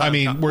in the all-time... I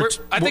mean,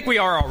 I think we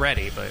are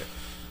already, but...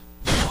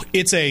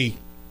 It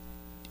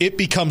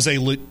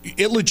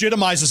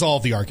legitimizes all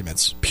of the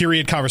arguments.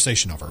 Period.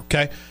 Conversation over,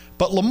 okay?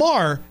 But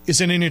Lamar is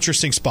in an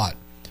interesting spot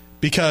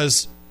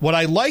because what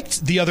I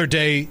liked the other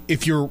day,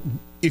 if you're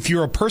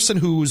a person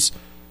who's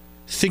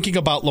thinking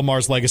about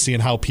Lamar's legacy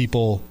and how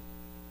people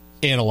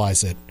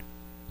analyze it,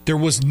 there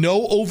was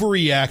no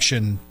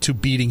overreaction to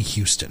beating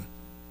Houston.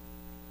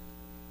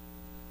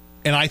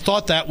 And I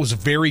thought that was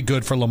very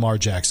good for Lamar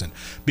Jackson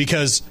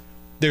because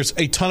there's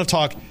a ton of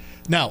talk.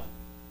 Now,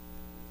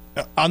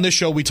 on this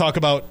show, we talk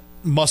about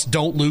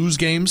must-don't-lose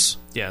games.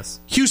 Yes.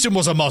 Houston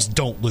was a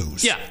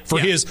must-don't-lose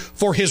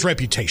for his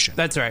reputation.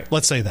 That's right.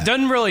 Let's say that.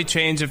 Doesn't really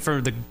change it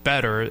for the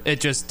better. It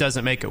just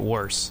doesn't make it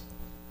worse.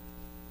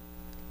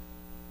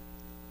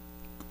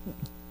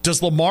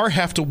 Does Lamar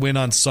have to win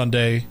on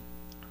Sunday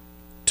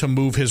to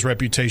move his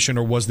reputation,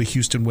 or was the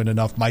Houston win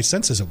enough? My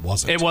sense is it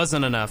wasn't. It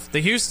wasn't enough. The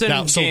Houston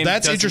game so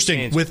that's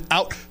interesting. Change.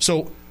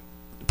 So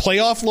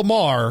playoff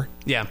Lamar,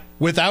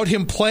 without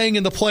him playing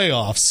in the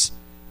playoffs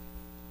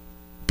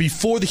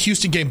before the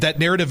Houston game, that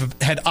narrative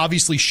had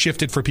obviously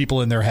shifted for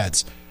people in their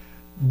heads.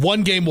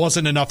 One game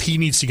wasn't enough. He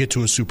needs to get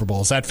to a Super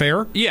Bowl. Is that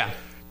fair? Yeah.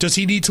 Does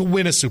he need to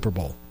win a Super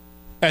Bowl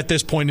at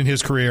this point in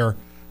his career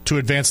to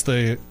advance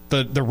the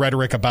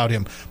rhetoric about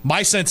him?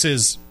 My sense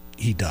is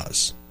he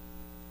does.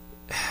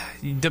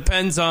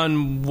 Depends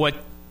on what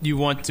you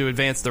want to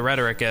advance the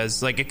rhetoric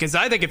as. Because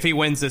I think if he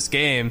wins this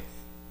game,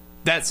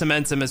 that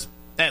cements him as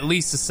at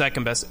least the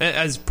second best,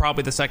 as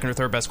probably the second or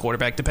third best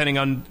quarterback, depending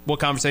on what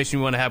conversation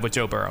you want to have with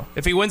Joe Burrow.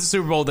 If he wins the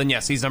Super Bowl, then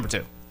yes, he's number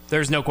 2.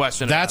 There's no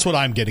question. That's what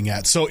I'm getting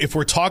at. So if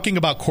we're talking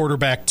about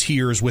quarterback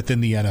tiers within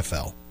the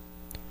NFL,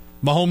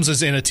 Mahomes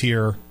is in a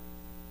tier,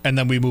 and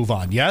then we move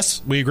on.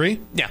 Yes? We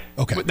agree? Yeah.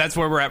 Okay. That's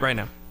where we're at right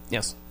now.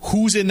 Yes.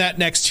 Who's in that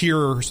next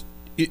tier?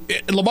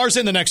 Lamar's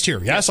in the next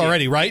tier, yes,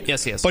 already, right?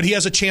 Yes, he is. But he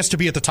has a chance to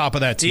be at the top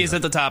of that tier. He is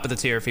at the top of the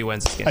tier if he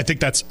wins this game. I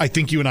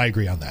think you and I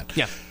agree on that.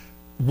 Yeah.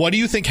 What do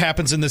you think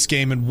happens in this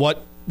game, and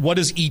what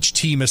does each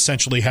team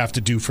essentially have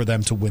to do for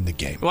them to win the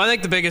game? Well, I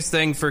think the biggest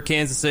thing for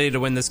Kansas City to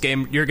win this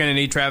game, you're going to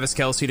need Travis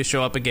Kelce to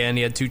show up again.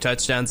 He had 2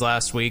 touchdowns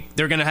last week.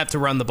 They're going to have to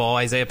run the ball.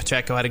 Isaiah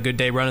Pacheco had a good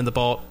day running the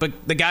ball. But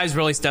the guy's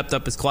really stepped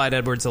up as Clyde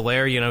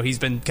Edwards-Helaire. He's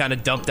been kind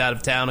of dumped out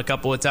of town a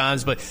couple of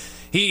times, but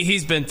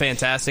he's been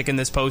fantastic in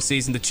this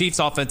postseason. The Chiefs'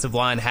 offensive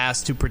line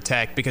has to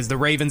protect because the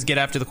Ravens get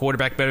after the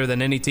quarterback better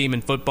than any team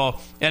in football.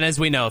 And as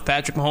we know, if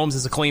Patrick Mahomes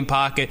is a clean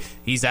pocket,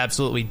 he's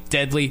absolutely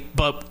deadly,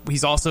 but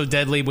he's also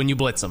deadly when you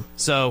blitz him.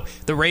 So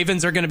the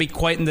Ravens are going to be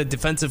quite in the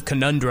defensive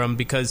conundrum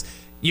because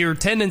your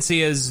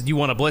tendency is you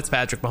want to blitz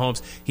Patrick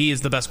Mahomes. He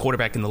is the best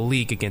quarterback in the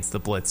league against the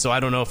blitz. So I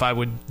don't know if I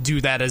would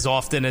do that as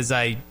often as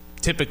I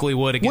typically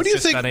would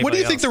against anybody else. What do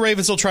you think the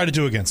Ravens will try to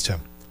do against him?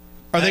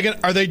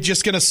 Are they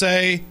just going to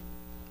say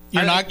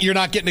you're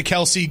not getting to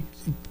Kelce,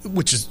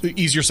 which is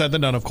easier said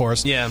than done, of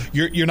course. Yeah.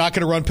 You're not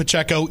going to run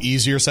Pacheco,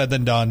 easier said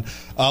than done.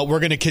 We're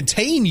going to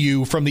contain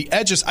you from the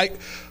edges.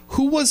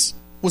 Who was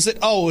it?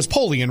 Oh, it was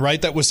Polian,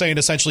 right? That was saying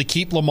essentially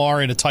keep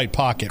Lamar in a tight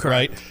pocket,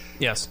 correct. Right?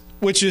 Yes.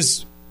 Which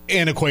is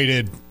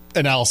antiquated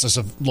analysis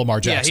of Lamar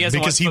Jackson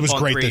because he was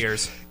great.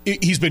 Years.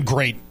 He's been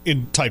great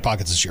in tight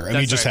pockets this year.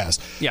 He just has.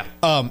 Yeah.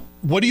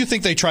 What do you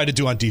think they try to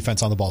do on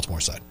defense on the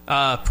Baltimore side?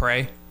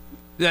 Pray.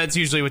 That's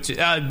usually what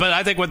but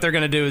I think what they're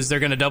going to do is they're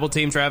going to double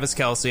team Travis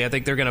Kelce. I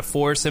think they're going to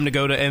force him to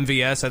go to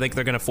MVS. I think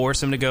they're going to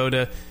force him to go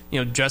to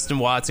Justin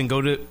Watson,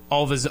 go to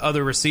all of his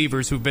other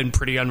receivers who've been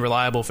pretty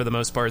unreliable for the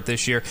most part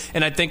this year.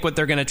 And I think what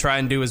they're going to try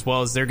and do as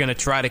well is they're going to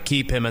try to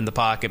keep him in the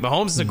pocket.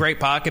 Mahomes is a great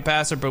pocket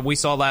passer, but we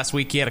saw last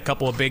week he had a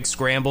couple of big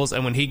scrambles,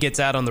 and when he gets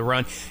out on the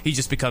run, he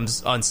just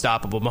becomes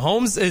unstoppable.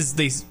 Mahomes is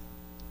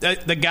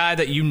the guy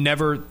that you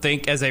never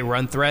think as a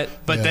run threat,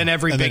 but then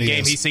every big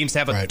game he seems to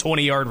have a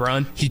 20-yard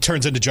run. He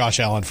turns into Josh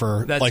Allen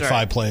for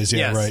 5 plays.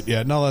 Yeah, right.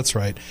 Yeah, no, that's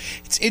right.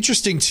 It's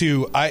interesting,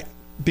 too,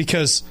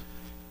 because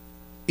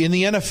in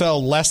the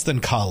NFL, less than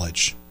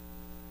college,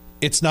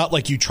 it's not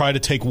like you try to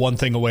take one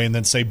thing away and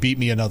then say, beat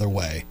me another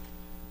way,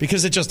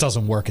 because it just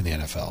doesn't work in the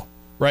NFL,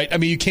 right? I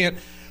mean, you can't.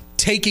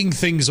 Taking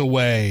things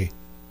away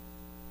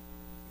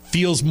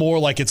feels more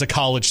like it's a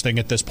college thing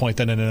at this point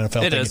than an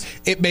NFL thing. Is.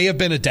 It may have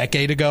been a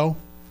decade ago.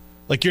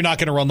 Like, you're not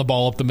going to run the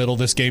ball up the middle of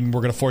this game.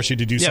 We're going to force you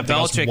to do something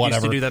else. Belichick Whatever.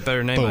 used to do that better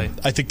than anybody. Boom.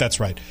 I think that's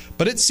right.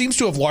 But it seems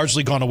to have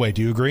largely gone away.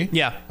 Do you agree?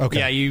 Yeah. Okay.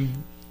 Yeah,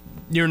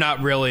 you're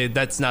not really.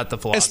 That's not the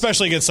philosophy.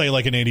 Especially against, say,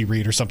 like an Andy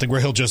Reid or something, where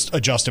he'll just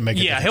adjust and make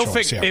a different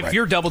choice. If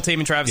you're double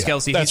teaming Travis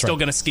Kelce, he's still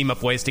going to scheme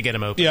up ways to get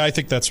him open. Yeah, I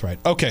think that's right.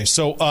 Okay,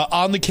 so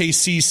on the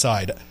KC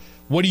side,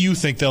 what do you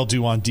think they'll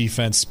do on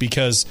defense?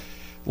 Because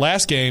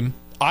last game,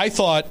 I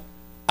thought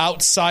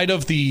outside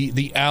of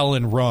the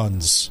Allen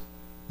runs,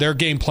 their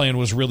game plan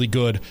was really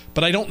good,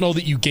 but I don't know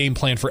that you game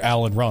plan for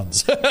Allen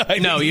runs.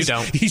 No, you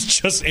don't. He's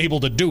just able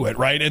to do it,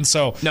 right? And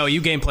so no,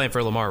 you game plan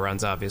for Lamar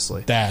runs,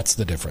 obviously. That's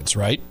the difference,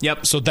 right?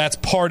 Yep. So that's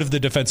part of the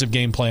defensive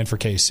game plan for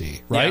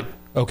KC, right?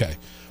 Yeah. Okay.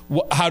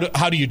 How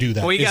do you do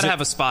that? Well, you got to have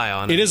a spy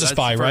on it. It is a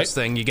spy, right?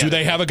 Thing you do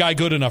they have a guy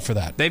good enough for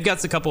that? They've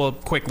got a couple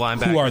of quick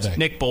linebackers. Who are they?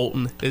 Nick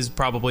Bolton is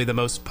probably the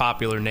most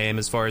popular name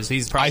as far as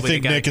he's probably I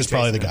think the guy Nick is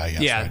probably the guy,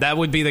 yes. Yeah, right. That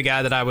would be the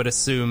guy that I would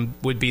assume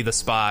would be the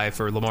spy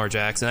for Lamar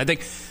Jackson. I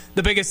think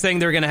the biggest thing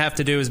they're going to have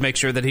to do is make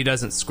sure that he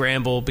doesn't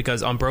scramble,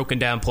 because on broken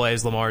down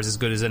plays, Lamar is as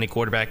good as any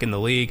quarterback in the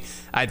league.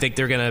 I think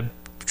they're going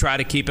to try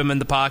to keep him in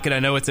the pocket. I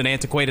know it's an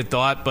antiquated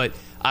thought, but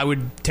I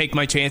would take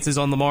my chances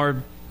on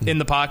Lamar in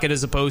the pocket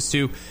as opposed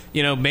to,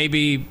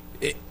 maybe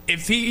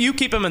if you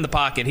keep him in the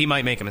pocket, he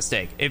might make a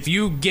mistake. If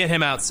you get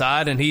him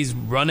outside and he's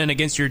running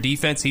against your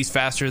defense, he's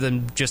faster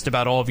than just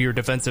about all of your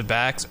defensive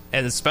backs,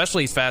 and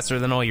especially he's faster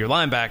than all your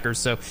linebackers,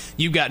 so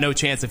you've got no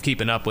chance of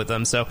keeping up with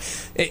him. So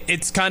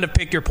it's kind of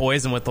pick your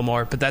poison with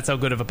Lamar, but that's how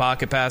good of a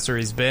pocket passer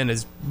he's been.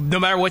 Is no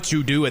matter what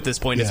you do at this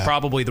point, it's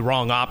probably the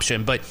wrong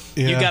option, but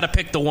you got to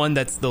pick the one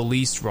that's the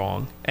least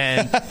wrong.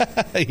 And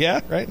yeah,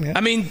 right. Yeah. I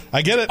mean,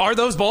 I get it. Are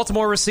those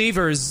Baltimore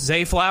receivers?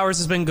 Zay Flowers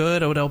has been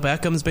good. Odell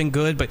Beckham's been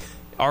good, but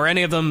are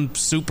any of them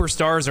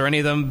superstars, or any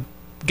of them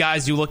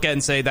guys you look at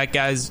and say that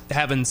guy's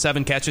having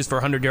 7 catches for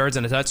 100 yards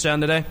and a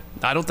touchdown today?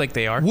 I don't think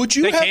they are.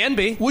 They can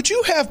be. Would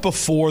you have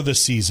before the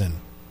season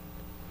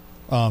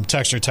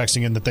texter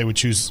texting in that they would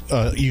choose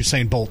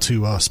Usain Bolt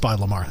to spy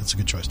Lamar? That's a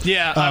good choice.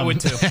 Yeah, I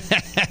would too.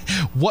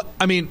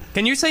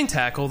 Can Usain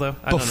tackle though?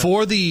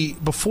 Before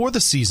the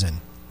season,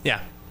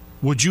 yeah,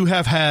 would you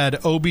have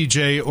had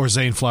OBJ or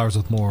Zane Flowers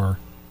with more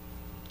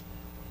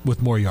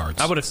yards?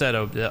 I would have said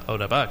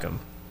Odell Beckham.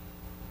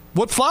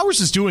 What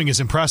Flowers is doing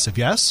is impressive,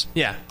 yes?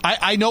 Yeah.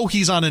 I know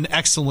he's on an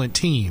excellent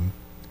team,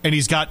 and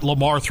he's got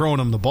Lamar throwing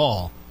him the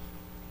ball.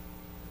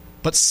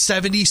 But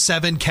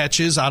 77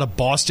 catches out of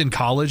Boston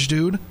College,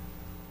 dude?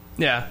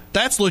 Yeah.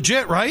 That's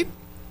legit, right?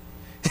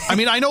 I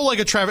mean, I know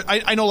like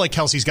I know like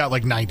Kelsey's got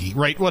like 90,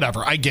 right?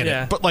 Whatever, I get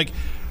it. But like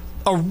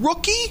a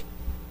rookie?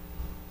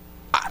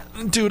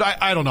 Dude,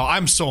 I don't know.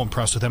 I'm so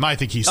impressed with him. I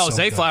think he's so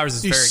Zay good. Flowers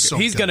is very good. So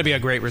he's going to be a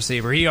great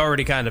receiver. He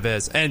already kind of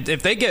is. And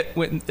if they get,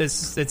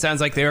 it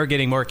sounds like they are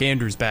getting Mark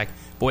Andrews back.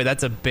 Boy,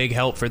 that's a big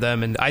help for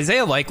them. And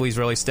Isaiah Likely's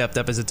really stepped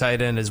up as a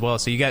tight end as well.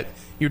 So you got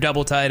your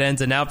double tight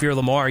ends. And now if you're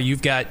Lamar,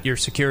 you've got your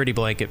security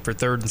blanket for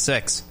 3rd and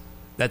 6.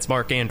 That's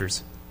Mark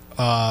Andrews.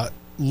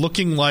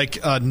 Looking like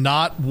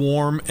not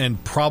warm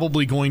and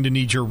probably going to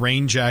need your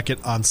rain jacket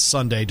on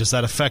Sunday. Does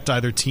that affect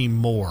either team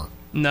more?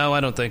 No, I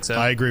don't think so.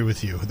 I agree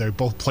with you. They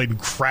both played in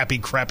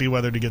crappy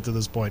weather to get to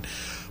this point.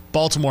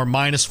 Baltimore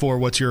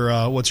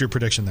 -4. What's your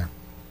prediction there?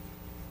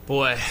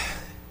 Boy,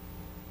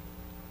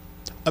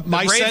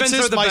 my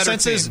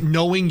sense is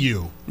knowing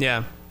you.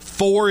 Yeah,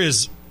 4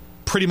 is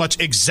pretty much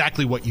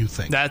exactly what you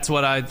think. That's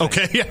what I think.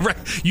 Okay, yeah, right.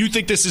 You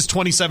think this is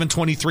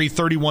 27-23,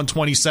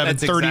 31-27,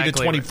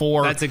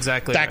 30-24. That's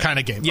exactly that kind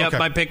of game. Yep, okay.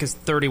 My pick is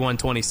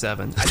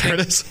 31-27. There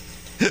it is.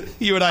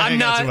 You and I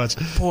hang out too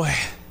much. Boy.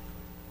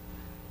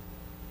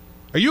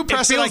 Are you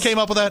impressed that I came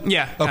up with that?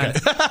 Yeah. Okay.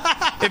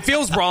 It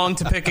feels wrong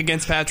to pick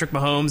against Patrick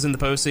Mahomes in the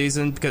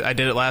postseason because I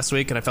did it last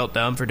week and I felt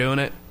dumb for doing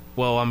it.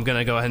 well, I'm going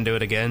to go ahead and do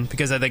it again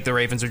because I think the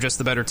Ravens are just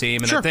the better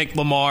team. And I think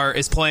Lamar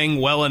is playing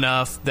well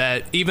enough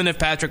that even if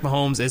Patrick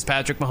Mahomes is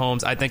Patrick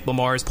Mahomes, I think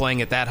Lamar is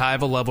playing at that high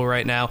of a level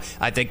right now.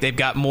 I think they've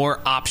got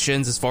more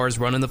options as far as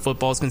running the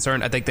football is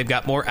concerned. I think they've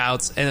got more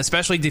outs, and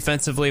especially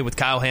defensively with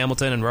Kyle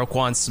Hamilton and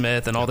Roquan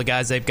Smith and all the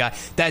guys they've got,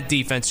 that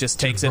defense just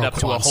takes it up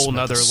to a whole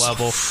nother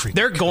level.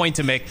 They're going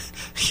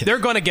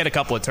to get a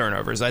couple of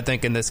turnovers, I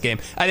think, in this game.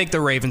 I think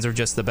the Ravens are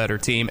just the better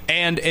team,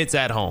 and it's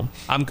at home.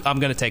 I'm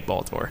going to take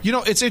Baltimore.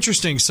 It's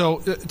interesting. So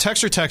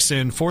text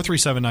in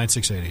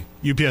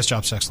 437-9680. UPS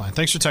Jobs text line.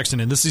 Thanks for texting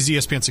in. This is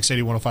ESPN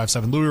 680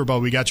 1057. Louis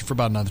Rabaut, we got you for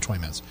about another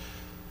 20 minutes.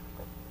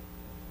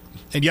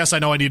 And yes, I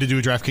know I need to do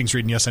a DraftKings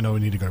read, and yes, I know we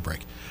need to go to break.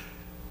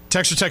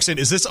 Text in,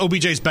 is this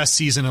OBJ's best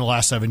season in the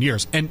last 7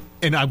 years? And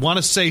I want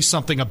to say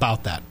something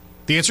about that.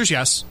 The answer is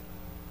yes.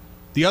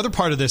 The other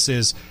part of this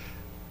is,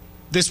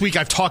 this week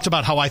I've talked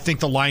about how I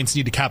think the Lions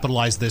need to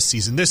capitalize this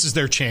season. This is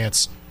their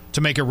chance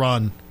to make a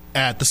run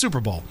at the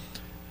Super Bowl.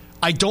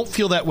 I don't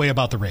feel that way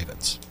about the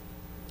Ravens,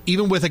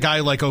 even with a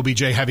guy like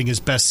OBJ having his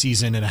best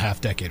season in a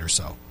half decade or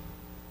so.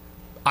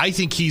 I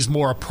think he's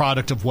more a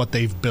product of what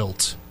they've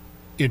built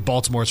in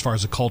Baltimore as far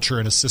as a culture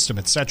and a system,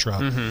 etc.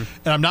 And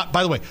I'm not,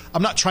 by the way,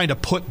 I'm not trying to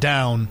put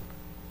down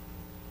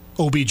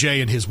OBJ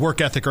and his work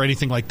ethic or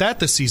anything like that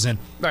this season,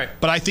 right?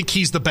 But I think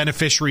he's the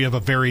beneficiary of a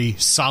very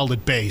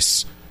solid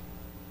base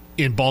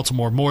in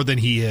Baltimore more than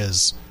he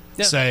is,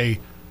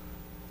 say,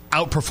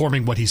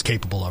 outperforming what he's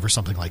capable of or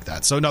something like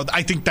that. So, no,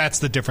 I think that's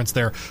the difference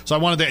there. So I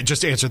wanted to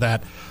just answer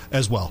that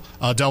as well.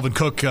 Delvin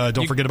Cook,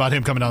 don't forget about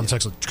him coming down the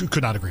text.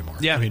 Could not agree more.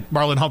 Yeah. I mean,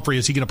 Marlon Humphrey,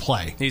 is he going to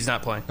play? He's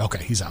not playing.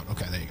 Okay, he's out.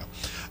 Okay, there you go.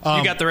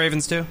 You got the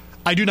Ravens too?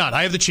 I do not.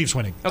 I have the Chiefs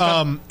winning.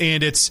 Okay.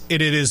 And it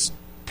is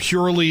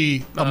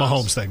purely a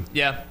Mahomes thing.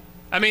 Yeah.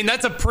 I mean,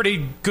 that's a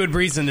pretty good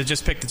reason to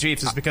just pick the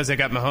Chiefs is because they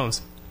got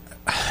Mahomes.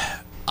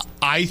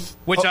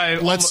 We're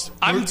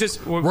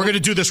going to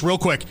do this real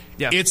quick.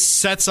 Yeah. It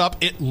sets up,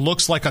 it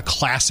looks like a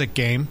classic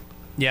game.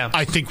 Yeah.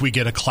 I think we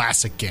get a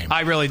classic game.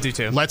 I really do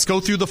too. Let's go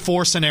through the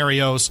 4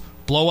 scenarios.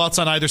 Blowouts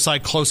on either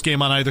side, close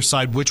game on either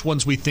side. Which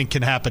ones we think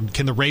can happen?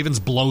 Can the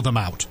Ravens blow them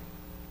out?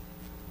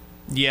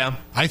 Yeah.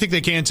 I think they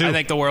can too. I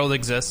think the world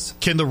exists.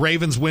 Can the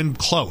Ravens win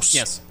close?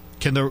 Yes.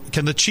 Can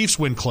the Chiefs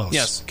win close?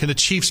 Yes. Can the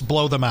Chiefs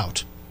blow them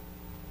out?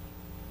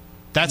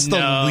 That's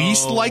the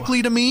least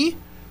likely to me.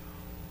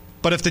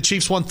 But if the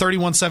Chiefs won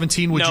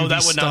 31-17, would you be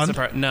that would stunned? not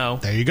surprise. No.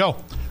 There you go.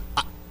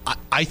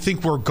 I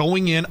think we're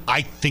going in.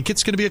 I think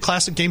it's going to be a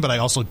classic game, but I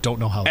also don't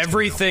know how it's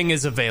Everything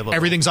is available.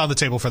 Everything's on the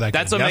table for that game.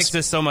 That's what makes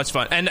this so much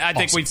fun. And I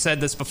think we've said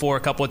this before a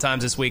couple of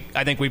times this week.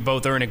 I think we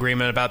both are in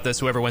agreement about this.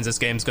 Whoever wins this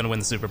game is going to win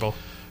the Super Bowl.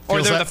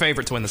 Or they're the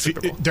favorite to win the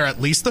Super Bowl. They're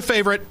at least the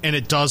favorite, and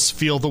it does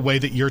feel the way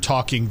that you're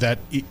talking that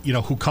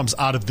who comes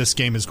out of this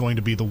game is going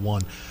to be the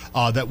one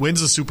that wins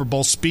the Super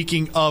Bowl.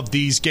 Speaking of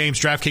these games,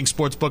 DraftKings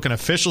Sportsbook, an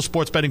official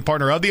sports betting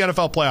partner of the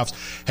NFL playoffs.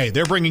 Hey,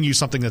 they're bringing you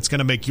something that's going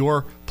to make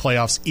your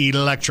playoffs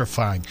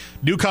electrifying.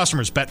 New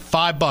customers bet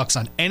 $5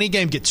 on any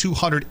game, get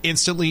 $200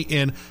 instantly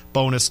in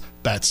bonus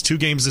bets. 2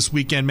 games this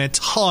weekend, man.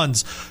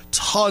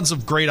 Tons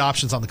of great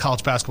options on the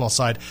college basketball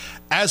side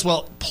as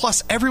well.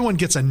 Plus, everyone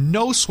gets a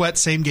no-sweat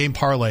same-game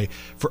parlay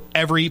for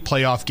every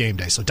playoff game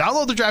day. So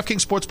download the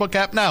DraftKings Sportsbook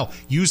app now.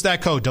 Use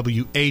that code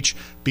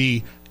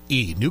WHBE.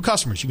 New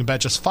customers, you can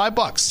bet just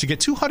 $5 to get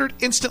 $200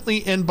 instantly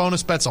in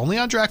bonus bets only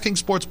on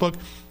DraftKings Sportsbook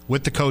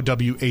with the code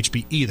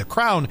WHBE. The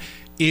crown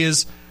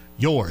is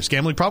yours.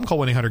 Gambling problem? Call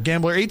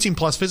 1-800-GAMBLER. 18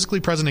 plus, physically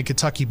present in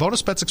Kentucky.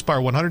 Bonus bets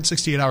expire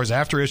 168 hours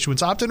after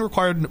issuance. Opt-in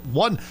required.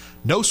 1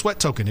 no-sweat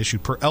token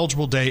issued per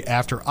eligible day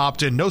after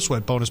opt-in.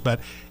 No-sweat bonus bet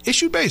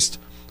issued based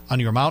on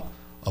your amount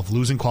of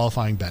losing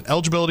qualifying bet.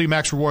 Eligibility,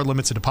 max reward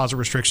limits, and deposit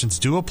restrictions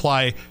do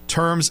apply.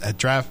 Terms at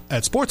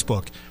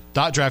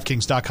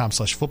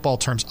sportsbook.draftkings.com/football.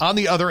 Terms on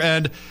the other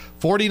end.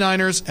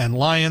 49ers and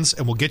Lions,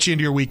 and we'll get you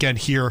into your weekend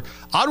here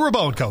on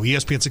Rabaut Co.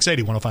 ESPN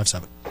 680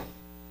 1057.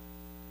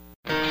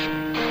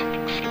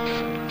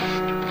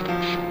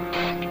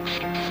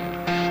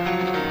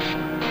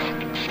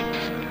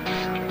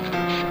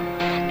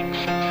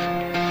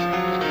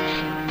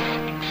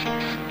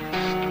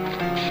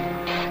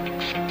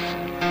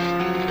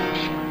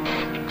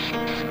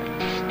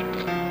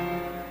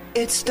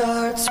 It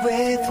starts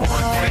with one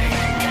thing.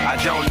 I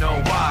don't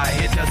know why.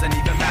 It doesn't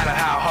even matter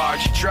how hard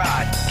you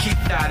try. Keep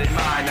that in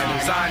mind. I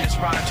designed this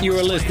rhyme. You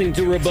are listening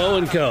to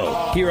Rabaut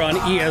Co. here on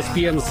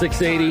ESPN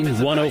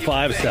 680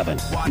 1057.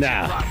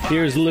 Now,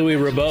 here's Louis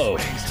Rabaut.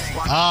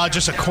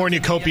 Just a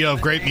cornucopia of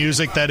great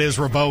music. That is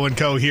Rabaut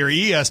Co. here,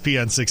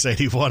 ESPN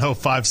 680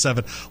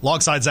 1057.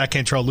 Alongside Zach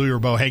Cantrell, Louis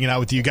Rabaut hanging out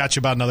with you. Got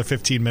you about another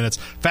 15 minutes.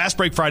 Fast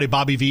Break Friday,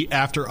 Bobby V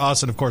after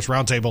us, and of course,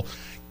 Roundtable.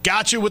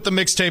 Got you with the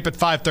mixtape at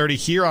 5:30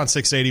 here on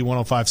 680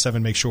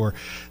 1057. Make sure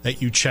that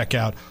you check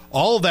out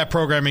all of that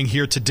programming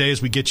here today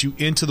as we get you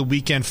into the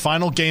weekend.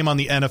 Final game on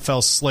the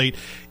NFL slate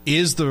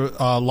is the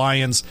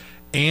Lions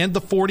and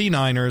the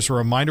 49ers. A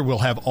reminder, we'll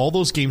have all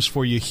those games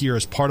for you here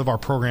as part of our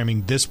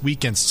programming this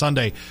weekend.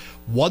 Sunday,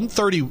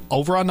 1:30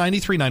 over on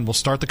 93.9. We'll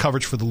start the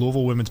coverage for the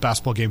Louisville women's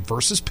basketball game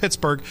versus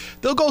Pittsburgh.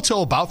 They'll go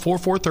till about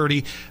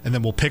 4:30, and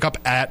then we'll pick up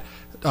at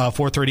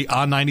 4:30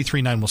 on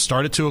 93.9. We'll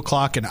start at 2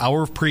 o'clock, an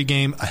hour of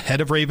pregame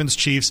ahead of Ravens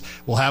Chiefs.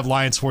 We'll have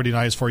Lions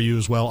 49ers for you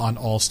as well on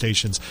all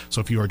stations.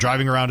 So if you are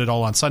driving around at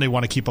all on Sunday,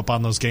 want to keep up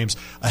on those games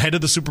ahead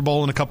of the Super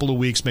Bowl in a couple of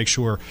weeks, make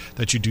sure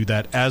that you do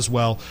that as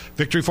well.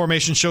 Victory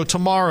Formation show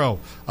tomorrow.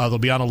 They'll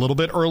be on a little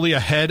bit early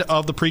ahead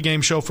of the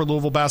pregame show for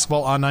Louisville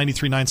basketball on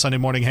 93.9. Sunday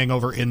morning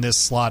hangover in this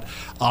slot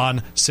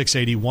on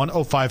 680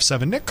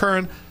 1057. Nick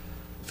Curran,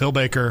 Phil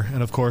Baker,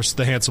 and, of course,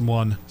 the handsome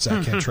one,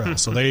 Zach Cantrell.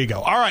 So there you go.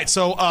 All right,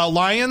 so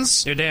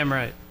Lions. You're damn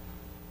right.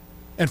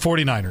 And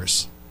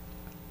 49ers.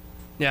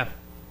 Yeah.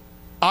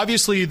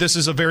 Obviously, this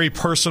is a very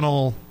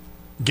personal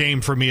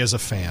game for me as a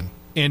fan.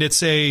 And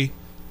it's a...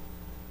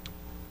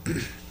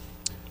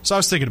 So I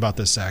was thinking about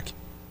this, Zach.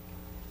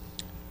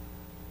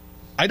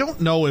 I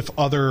don't know if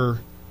other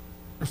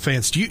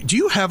fans... Do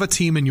you have a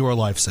team in your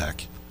life,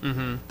 Zach,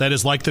 that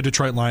is like the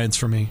Detroit Lions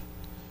for me?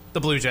 The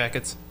Blue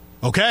Jackets.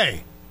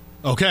 Okay.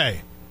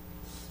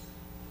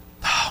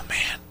 Oh,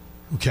 man.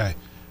 Okay.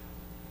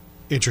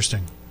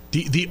 Interesting.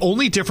 The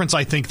only difference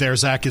I think there,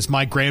 Zach, is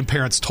my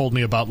grandparents told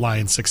me about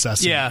Lions'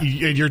 success. Yeah.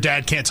 And your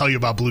dad can't tell you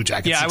about Blue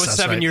Jackets' success, I was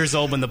 7 right? years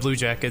old when the Blue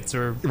Jackets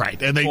were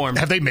And formed.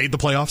 Have they made the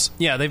playoffs?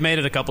 Yeah, they've made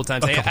it a couple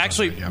times.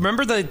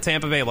 Remember the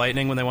Tampa Bay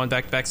Lightning when they won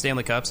back-to-back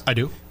Stanley Cups? I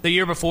do. The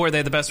year before, they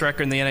had the best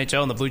record in the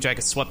NHL, and the Blue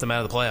Jackets swept them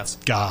out of the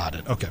playoffs. Got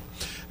it. Okay.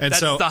 And That's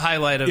so the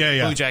highlight of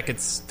Blue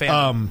Jackets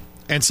fandom.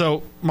 And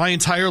so my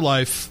entire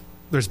life...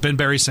 There's been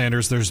Barry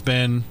Sanders, there's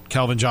been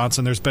Calvin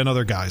Johnson, there's been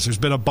other guys. There's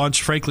been a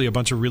bunch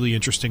of really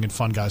interesting and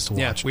fun guys to watch.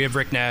 Yeah, we have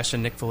Rick Nash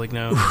and Nick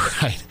Foligno.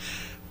 Right.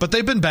 But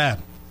they've been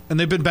bad. And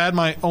they've been bad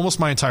almost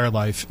my entire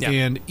life. Yeah.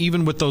 And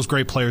even with those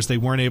great players, they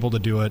weren't able to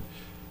do it.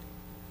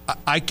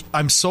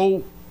 I'm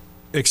so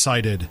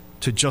excited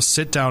to just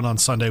sit down on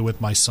Sunday with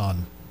my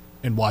son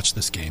and watch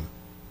this game.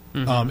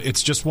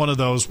 It's just one of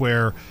those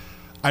where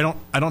I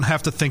don't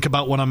have to think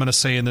about what I'm going to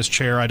say in this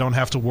chair. I don't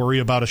have to worry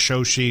about a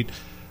show sheet.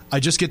 I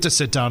just get to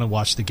sit down and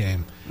watch the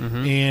game.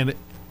 And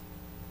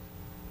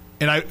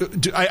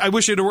I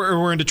wish it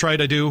were in Detroit,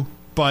 I do,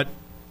 but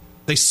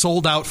they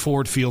sold out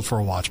Ford Field for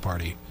a watch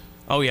party.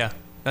 Oh, yeah.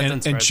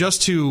 And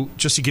just to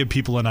give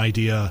people an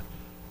idea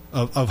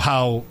of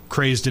how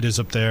crazed it is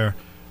up there,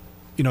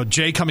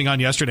 Jay coming on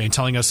yesterday and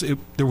telling us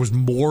there was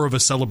more of a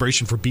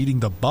celebration for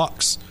beating the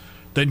Bucs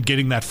than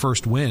getting that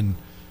first win.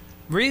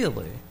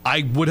 Really?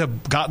 I would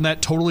have gotten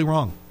that totally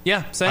wrong.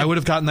 Yeah, same. I would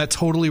have gotten that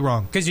totally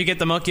wrong. Because you get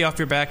the monkey off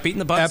your back. Beating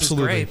the Bucs is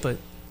great, but...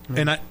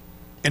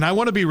 And I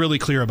want to be really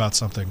clear about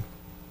something.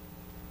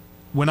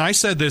 When I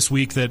said this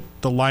week that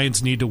the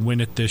Lions need to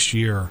win it this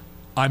year,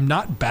 I'm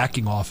not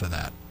backing off of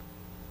that.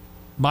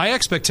 My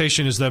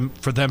expectation is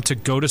for them to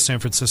go to San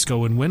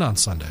Francisco and win on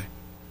Sunday.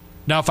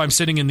 Now, if I'm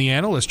sitting in the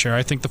analyst chair,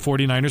 I think the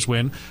 49ers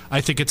win. I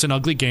think it's an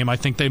ugly game. I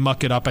think they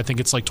muck it up. I think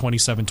it's like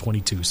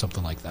 27-22,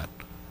 something like that.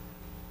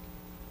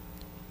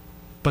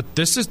 But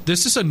this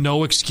is a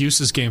no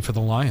excuses game for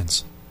the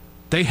Lions.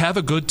 They have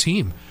a good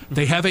team.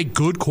 They have a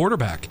good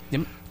quarterback.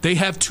 Yep. They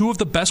have two of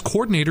the best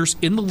coordinators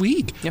in the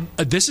league. Yep.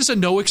 This is a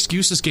no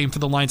excuses game for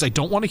the Lions. I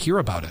don't want to hear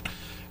about it.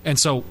 And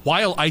so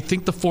while I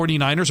think the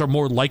 49ers are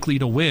more likely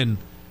to win,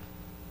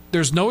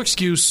 there's no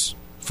excuse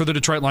for the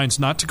Detroit Lions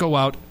not to go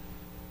out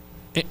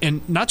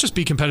and not just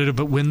be competitive,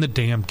 but win the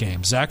damn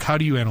game. Zach, how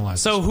do you analyze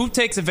this? So who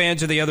takes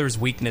advantage of the other's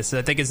weakness?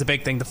 I think is the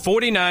big thing. The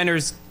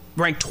 49ers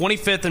ranked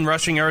 25th in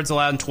rushing yards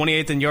allowed and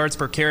 28th in yards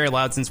per carry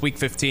allowed since Week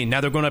 15. Now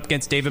they're going up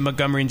against David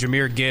Montgomery and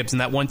Jahmyr Gibbs, and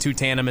that 1-2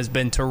 tandem has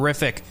been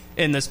terrific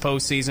in this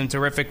postseason,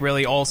 terrific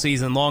really all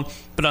season long.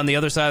 But on the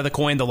other side of the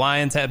coin, the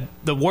Lions have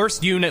the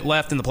worst unit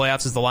left in the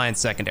playoffs is the Lions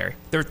secondary.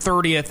 They're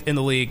 30th in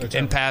the league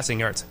in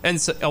passing yards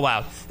and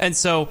allowed. And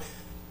so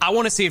I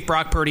want to see if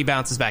Brock Purdy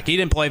bounces back. He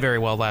didn't play very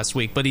well last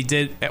week, but he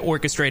did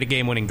orchestrate a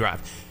game-winning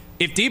drive.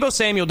 If Deebo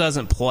Samuel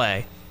doesn't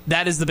play,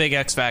 that is the big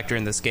X factor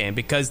in this game,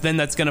 because then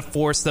that's going to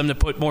force them to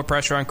put more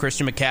pressure on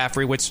Christian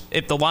McCaffrey, which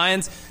if the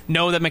Lions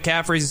know that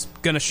McCaffrey's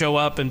going to show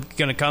up and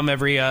going to come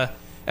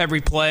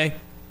every play,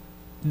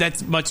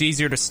 that's much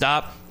easier to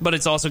stop. But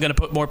it's also going to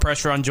put more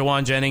pressure on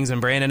Juwan Jennings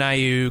and Brandon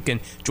Ayuk and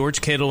George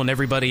Kittle and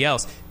everybody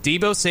else.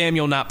 Deebo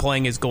Samuel not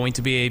playing is going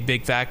to be a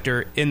big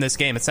factor in this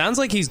game. It sounds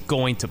like he's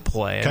going to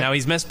play. Okay. Now,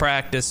 he's missed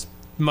practice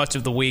much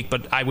of the week,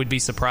 but I would be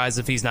surprised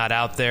if he's not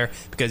out there,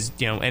 because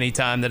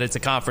anytime that it's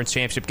a conference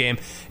championship game,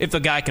 if the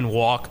guy can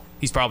walk,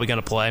 he's probably going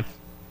to play.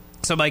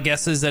 So my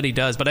guess is that he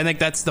does, but I think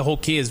that's the whole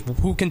key, is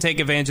who can take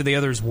advantage of the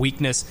other's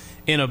weakness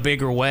in a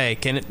bigger way.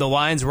 Can the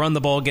Lions run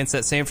the ball against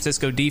that San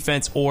Francisco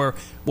defense, or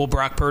will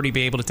Brock Purdy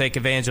be able to take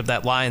advantage of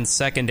that Lions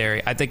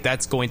secondary? I think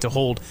that's going to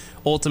hold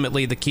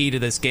ultimately the key to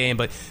this game.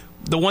 But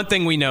the one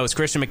thing we know is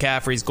Christian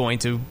McCaffrey is going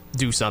to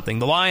do something.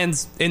 The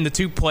Lions, in the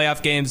two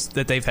playoff games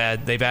that they've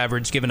had, they've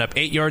averaged giving up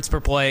 8 yards per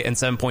play and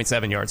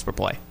 7.7 yards per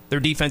play. Their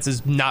defense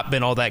has not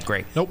been all that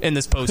great in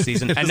this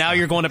postseason. And now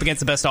you're going up against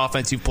the best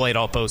offense you've played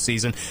all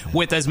postseason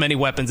with as many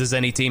weapons as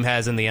any team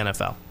has in the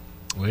NFL.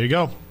 There you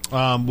go.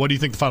 What do you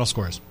think the final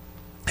score is?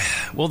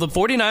 Well, the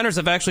 49ers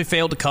have actually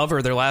failed to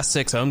cover their last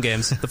 6 home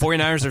games. The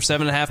 49ers are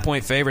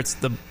 7.5-point favorites.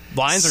 The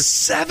Lions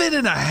are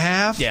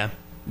 7.5? Yeah.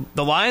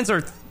 The Lions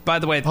are by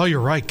the way. Oh, you're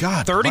right.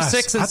 God,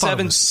 36 and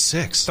 7.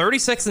 6.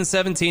 36 and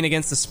 17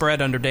 against the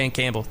spread under Dan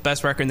Campbell.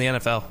 Best record in the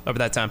NFL over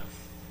that time.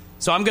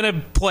 So I'm going to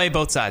play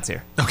both sides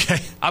here. Okay.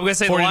 I'm going to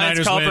say the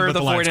Lions cover,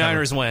 the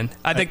 49ers win.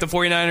 I think the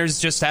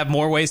 49ers just have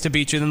more ways to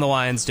beat you than the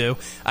Lions do.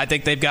 I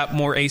think they've got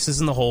more aces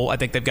in the hole. I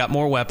think they've got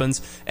more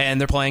weapons, and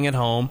they're playing at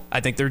home. I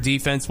think their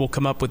defense will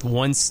come up with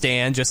one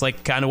stand, just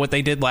like kind of what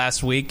they did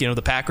last week.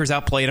 The Packers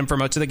outplayed them for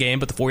much of the game,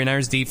 but the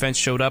 49ers defense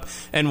showed up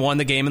and won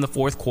the game in the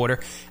fourth quarter.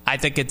 I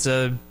think it's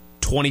a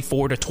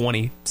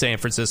 24-20 San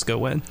Francisco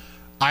win.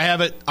 I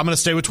have it. I'm going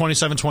to stay with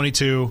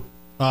 27-22.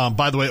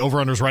 By the way,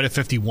 over-under is right at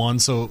 51,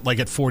 so like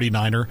at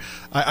 49er.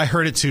 I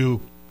heard it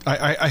too.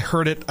 I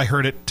heard it,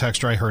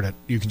 Texter, I heard it.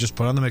 You can just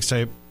put on the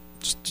mixtape.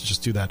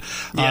 Just do that.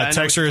 Yeah,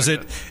 Texter, is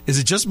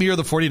it just me or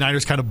the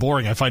 49ers kind of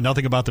boring? I find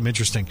nothing about them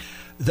interesting.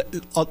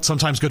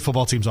 Sometimes good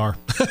football teams are.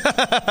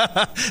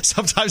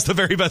 Sometimes the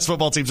very best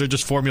football teams are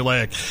just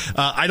formulaic.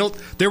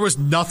 There was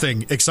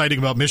nothing exciting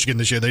about Michigan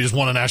this year. They just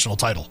won a national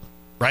title,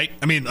 right?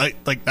 I mean,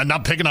 I'm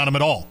not picking on them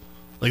at all.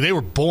 Like, they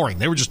were boring.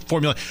 They were just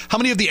formula. How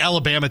many of the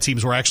Alabama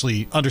teams were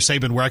actually, under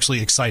Saban, were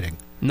actually exciting?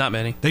 Not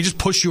many. They just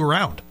push you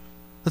around.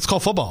 That's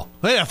called football.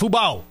 Yeah,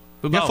 football.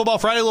 Yeah, football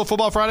Friday, a little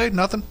football Friday?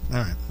 Nothing?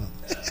 All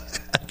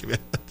right.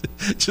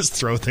 Just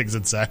throw things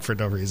in Zach for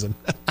no reason.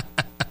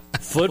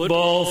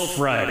 Football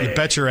Friday. You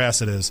bet your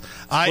ass it is.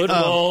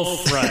 Football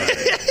Friday.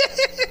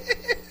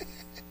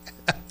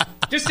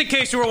 Just in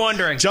case you were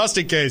wondering. Just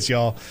in case,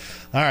 y'all.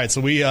 All right,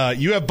 so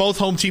you have both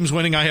home teams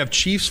winning. I have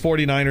Chiefs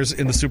 49ers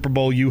in the Super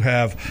Bowl. You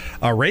have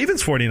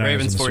Ravens 49ers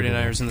Ravens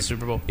 49ers in the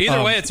Super Bowl.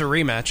 Either way, it's a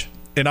rematch.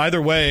 And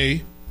either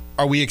way,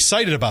 are we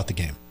excited about the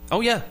game?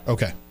 Oh, yeah.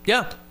 Okay.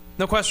 Yeah,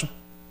 no question.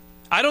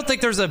 I don't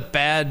think there's a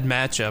bad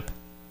matchup.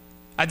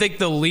 I think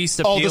the least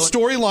appeal... Oh, the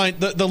storyline,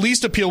 the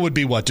least appeal would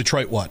be what?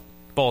 Detroit what?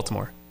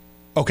 Baltimore.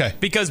 Okay.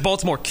 Because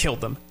Baltimore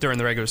killed them during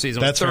the regular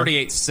season. That's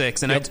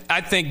 38-6. And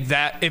I think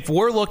that if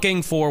we're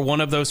looking for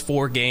one of those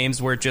 4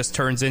 games where it just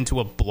turns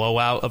into a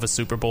blowout of a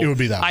Super Bowl, it would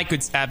be that one. I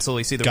could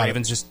absolutely see the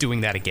Ravens just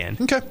doing that again.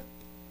 Okay.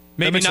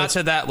 Maybe not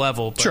to that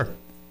level. But sure.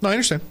 No, I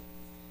understand.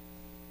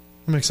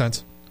 That makes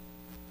sense.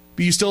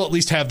 But you still at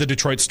least have the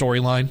Detroit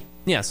storyline.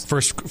 Yes.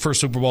 First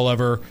Super Bowl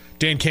ever.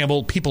 Dan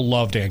Campbell. People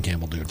love Dan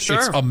Campbell, dude. Sure.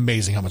 It's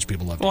amazing how much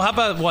people love him. Well, how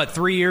about,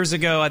 3 years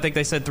ago? I think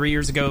they said 3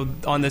 years ago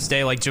on this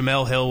day, like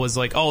Jamel Hill was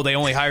like, oh, they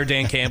only hired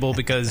Dan Campbell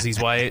because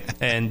he's white.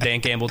 And Dan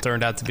Campbell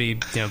turned out to be,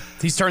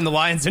 he's turned the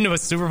Lions into a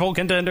Super Bowl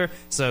contender.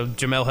 So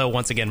Jamel Hill,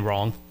 once again,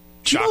 wrong.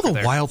 Do you know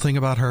the wild thing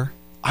about her?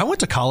 I went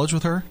to college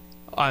with her.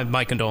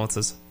 My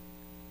condolences.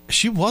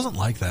 She wasn't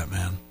like that,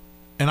 man.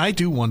 And I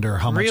do wonder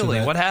how much of that...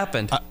 Really? What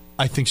happened?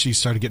 I think she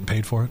started getting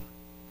paid for it.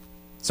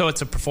 So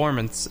it's a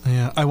performance.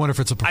 Yeah, I wonder if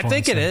it's a performance. I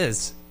think it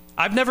is.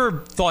 I've never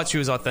thought she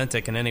was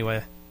authentic in any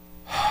way.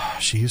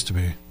 She used to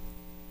be.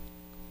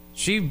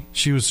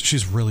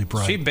 She's really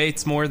bright. She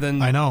baits more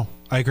than I know.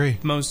 I agree.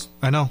 Most.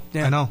 I know.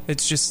 Yeah, I know.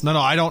 It's just no.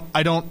 I don't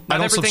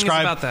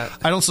subscribe. About that.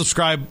 I don't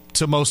subscribe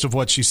to most of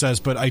what she says,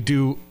 but I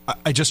do.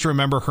 I just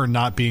remember her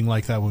not being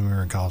like that when we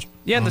were in college.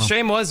 Yeah, and the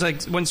shame was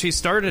like when she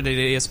started at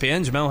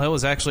ESPN, Jamel Hill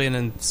was actually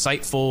an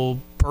insightful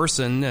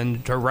person,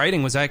 and her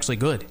writing was actually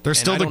good. There's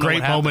still the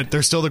great moment.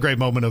 There's still the great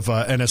moment of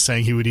Ennis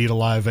saying he would eat a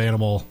live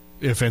animal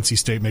if NC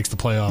State makes the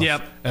playoff.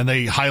 Yep. And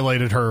they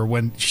highlighted her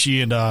when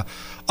she and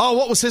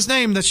what was his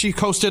name that she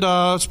hosted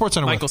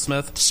SportsCenter Michael with?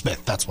 Smith.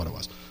 Smith, that's what it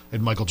was. I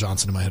had Michael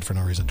Johnson in my head for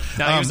no reason.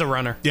 No, he was a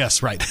runner.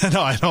 Yes, right.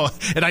 No, I know,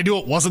 and I knew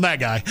it wasn't that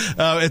guy,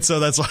 and so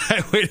that's why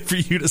I waited for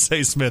you to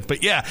say Smith.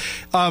 But yeah,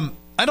 I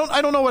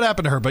don't know what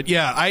happened to her, but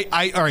yeah,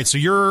 all right. So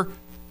you're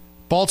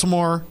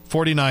Baltimore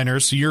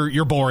 49ers. So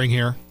you're boring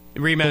here.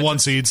 Rematch the 1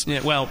 seeds.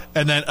 Yeah, well,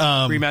 and then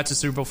rematch of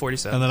Super Bowl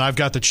 47. And then I've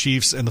got the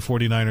Chiefs and the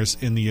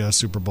 49ers in the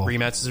Super Bowl.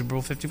 Rematch of Super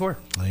Bowl 54.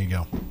 There you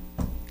go.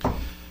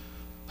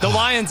 The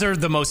Lions are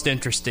the most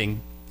interesting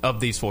of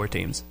these 4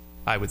 teams,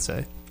 I would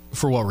say.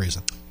 For what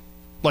reason?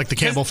 Like the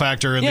Campbell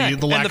factor and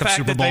the lack and the of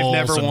Super Bowls.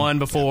 They've never won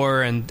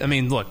before. And I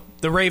mean, look,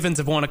 the Ravens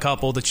have won a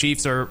couple. The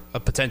Chiefs are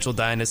a potential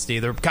dynasty.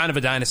 They're kind of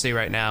a dynasty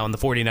right now. And the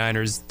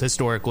 49ers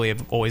historically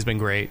have always been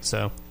great.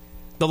 So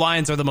the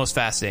Lions are the most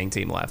fascinating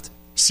team left.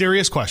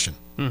 Serious question.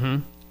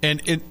 Mm-hmm.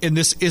 And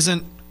this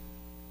isn't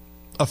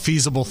a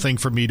feasible thing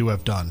for me to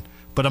have done.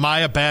 But am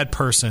I a bad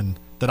person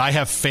that I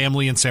have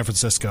family in San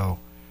Francisco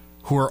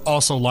who are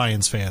also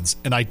Lions fans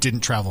and I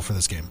didn't travel for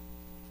this game?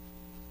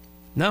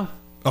 No.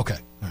 Okay.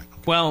 All right.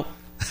 Well,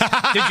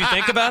 did you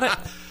think about it?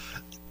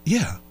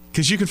 Yeah.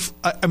 Because you could,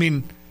 I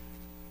mean,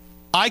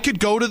 I could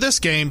go to this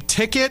game,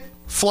 ticket,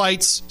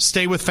 flights,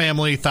 stay with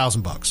family,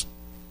 $1,000.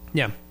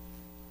 Yeah.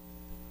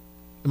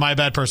 Am I a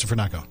bad person for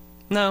not going?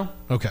 No.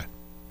 Okay.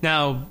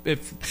 Now,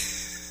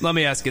 let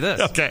me ask you this.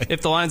 Okay.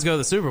 If the Lions go to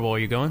the Super Bowl, are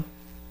you going?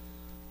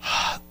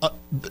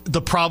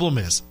 The problem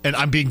is, and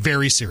I'm being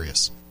very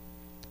serious,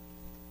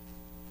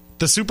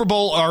 the Super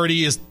Bowl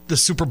already is the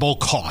Super Bowl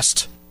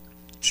cost.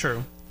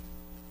 True.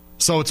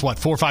 So it's what,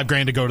 $4 or $5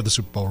 grand to go to the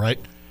Super Bowl, right?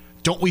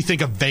 Don't we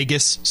think a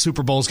Vegas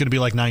Super Bowl is going to be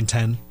like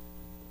 $9-10?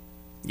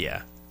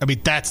 Yeah. I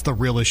mean, that's the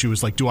real issue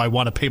is like, do I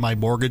want to pay my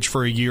mortgage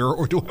for a year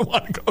or do I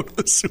want to go to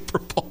the Super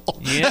Bowl?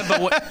 Yeah,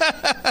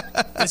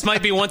 but This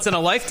might be once in a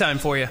lifetime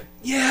for you.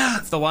 Yeah.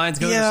 If the Lions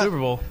go to the Super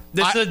Bowl.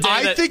 This is a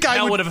day that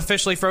hell would have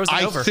officially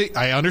frozen over.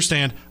 I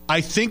understand.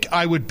 I think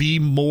I would be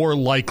more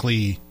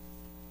likely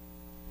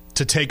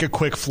to take a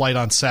quick flight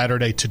on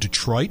Saturday to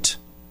Detroit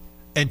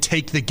and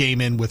take the game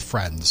in with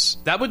friends.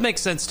 That would make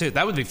sense, too.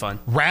 That would be fun.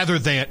 Rather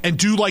than, and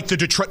do like the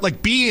Detroit,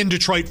 like be in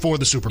Detroit for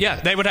the Super Bowl. Yeah,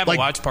 they would have a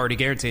watch party,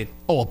 guaranteed.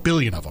 Oh, a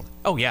billion of them.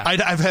 Oh, yeah.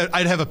 I'd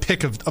have a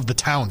pick of the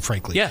town,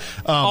 frankly.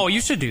 Yeah. You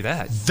should do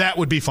that. That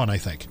would be fun, I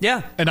think.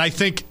 Yeah. And I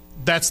think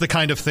that's the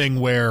kind of thing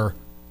where...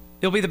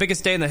 It'll be the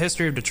biggest day in the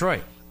history of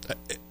Detroit.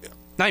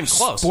 Not even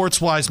close.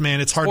 Sports-wise,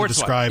 man, it's hard to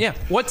describe. Yeah.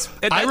 That's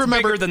I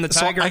remember, bigger than the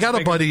Tigers. So I got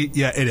a buddy...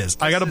 Yeah, it is.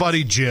 I got a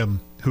buddy, Jim,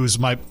 who's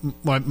my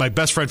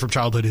best friend from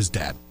childhood, his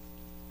dad.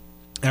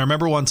 And I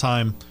remember one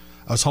time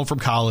I was home from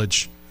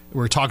college. We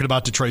were talking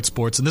about Detroit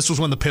sports, and this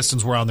was when the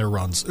Pistons were on their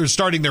runs, or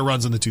starting their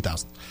runs in the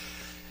 2000s.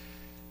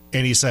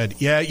 And he said,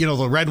 yeah,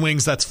 the Red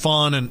Wings, that's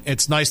fun, and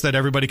it's nice that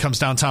everybody comes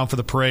downtown for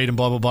the parade and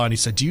blah, blah, blah. And he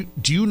said,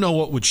 do you know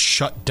what would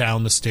shut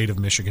down the state of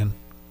Michigan?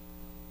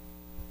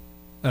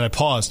 And I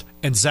paused.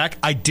 And, Zach,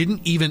 I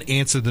didn't even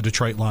answer the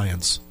Detroit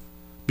Lions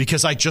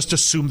because I just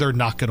assumed they're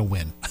not going to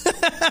win.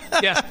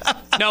 Yeah.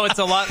 No, it's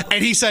a lot.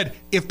 And he said,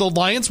 if the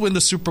Lions win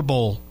the Super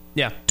Bowl...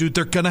 Yeah, dude,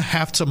 they're going to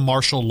have to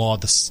martial law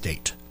the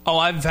state. Oh,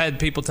 I've had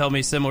people tell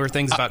me similar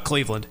things about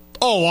Cleveland.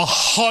 Oh,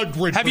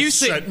 100%. Have you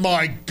seen?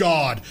 My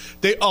God.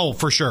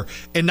 For sure.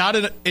 And not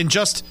in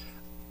just,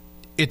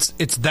 it's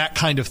that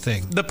kind of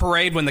thing. The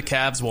parade when the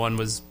Cavs won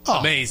was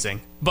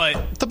amazing.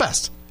 But the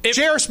best.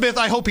 J.R. Smith,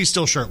 I hope he's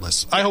still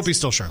shirtless. Yes. I hope he's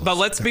still shirtless. But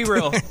let's be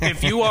real.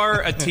 If you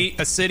are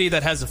a city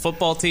that has a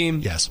football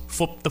team, yes,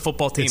 the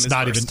football team is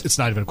first. It's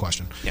not even a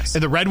question. Yes.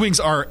 And the Red Wings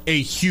are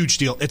a huge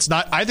deal. It's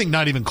not, I think,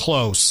 not even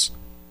close.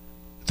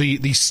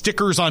 The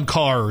stickers on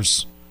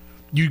cars,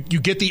 you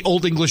get the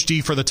Old English D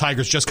for the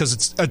Tigers just because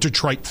it's a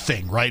Detroit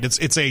thing, right?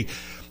 It's a,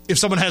 if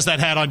someone has that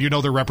hat on,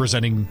 they're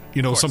representing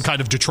some kind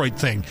of Detroit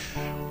thing.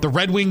 The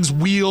Red Wings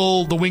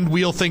wheel, the winged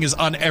wheel thing is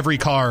on every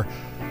car,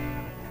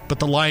 but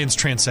the Lions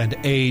transcend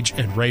age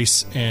and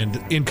race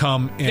and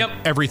income and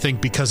everything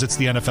because it's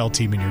the NFL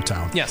team in your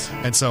town. Yes,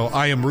 and so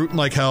I am rooting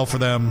like hell for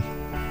them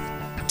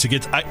to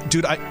get.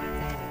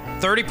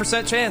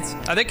 30% chance.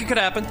 I think it could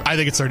happen. I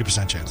think it's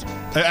 30% chance.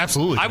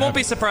 Absolutely. I won't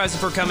be surprised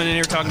if we're coming in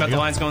here talking about the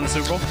Lions going to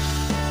the Super Bowl.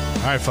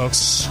 All right,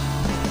 folks.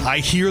 I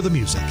hear the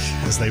music,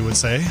 as they would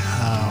say.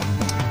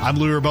 I'm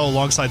Louis Rabaut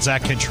alongside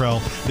Zach Cantrell.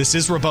 This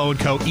is Rabaut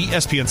Co.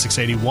 ESPN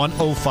 680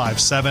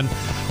 1057.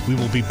 We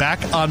will be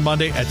back on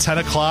Monday at 10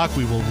 o'clock.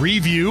 We will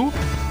review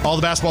all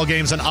the basketball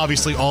games and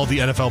obviously all the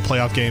NFL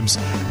playoff games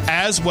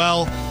as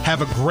well.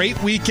 Have a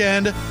great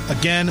weekend.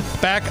 Again,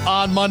 back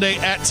on Monday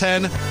at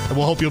 10. And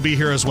we'll hope you'll be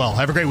here as well.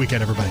 Have a great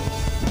weekend, everybody.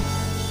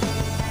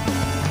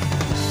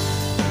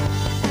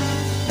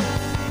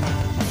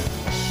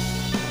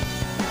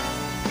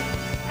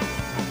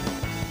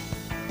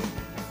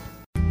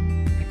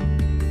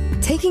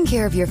 Taking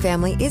care of your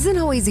family isn't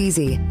always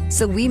easy,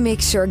 so we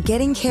make sure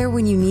getting care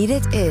when you need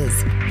it is.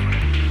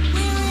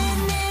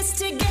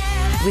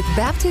 With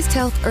Baptist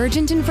Health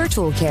Urgent and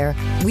Virtual Care,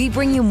 we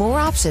bring you more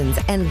options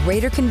and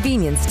greater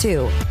convenience,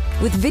 too.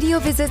 With video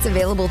visits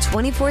available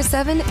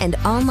 24/7 and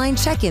online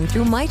check-in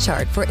through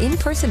MyChart for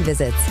in-person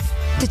visits.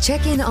 To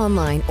check in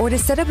online or to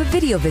set up a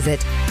video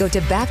visit, go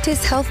to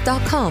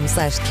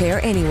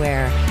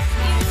baptisthealth.com/careanywhere.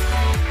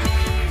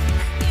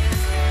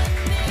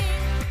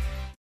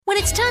 When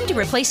it's time to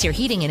replace your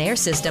heating and air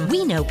system,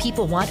 we know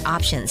people want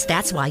options.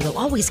 That's why you'll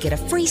always get a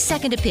free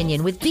second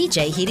opinion with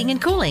BJ Heating and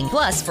Cooling.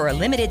 Plus, for a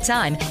limited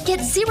time,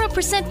 get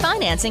 0%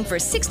 financing for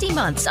 60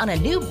 months on a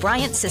new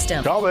Bryant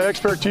system. Call the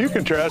experts you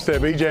can trust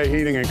at BJ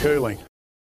Heating and Cooling.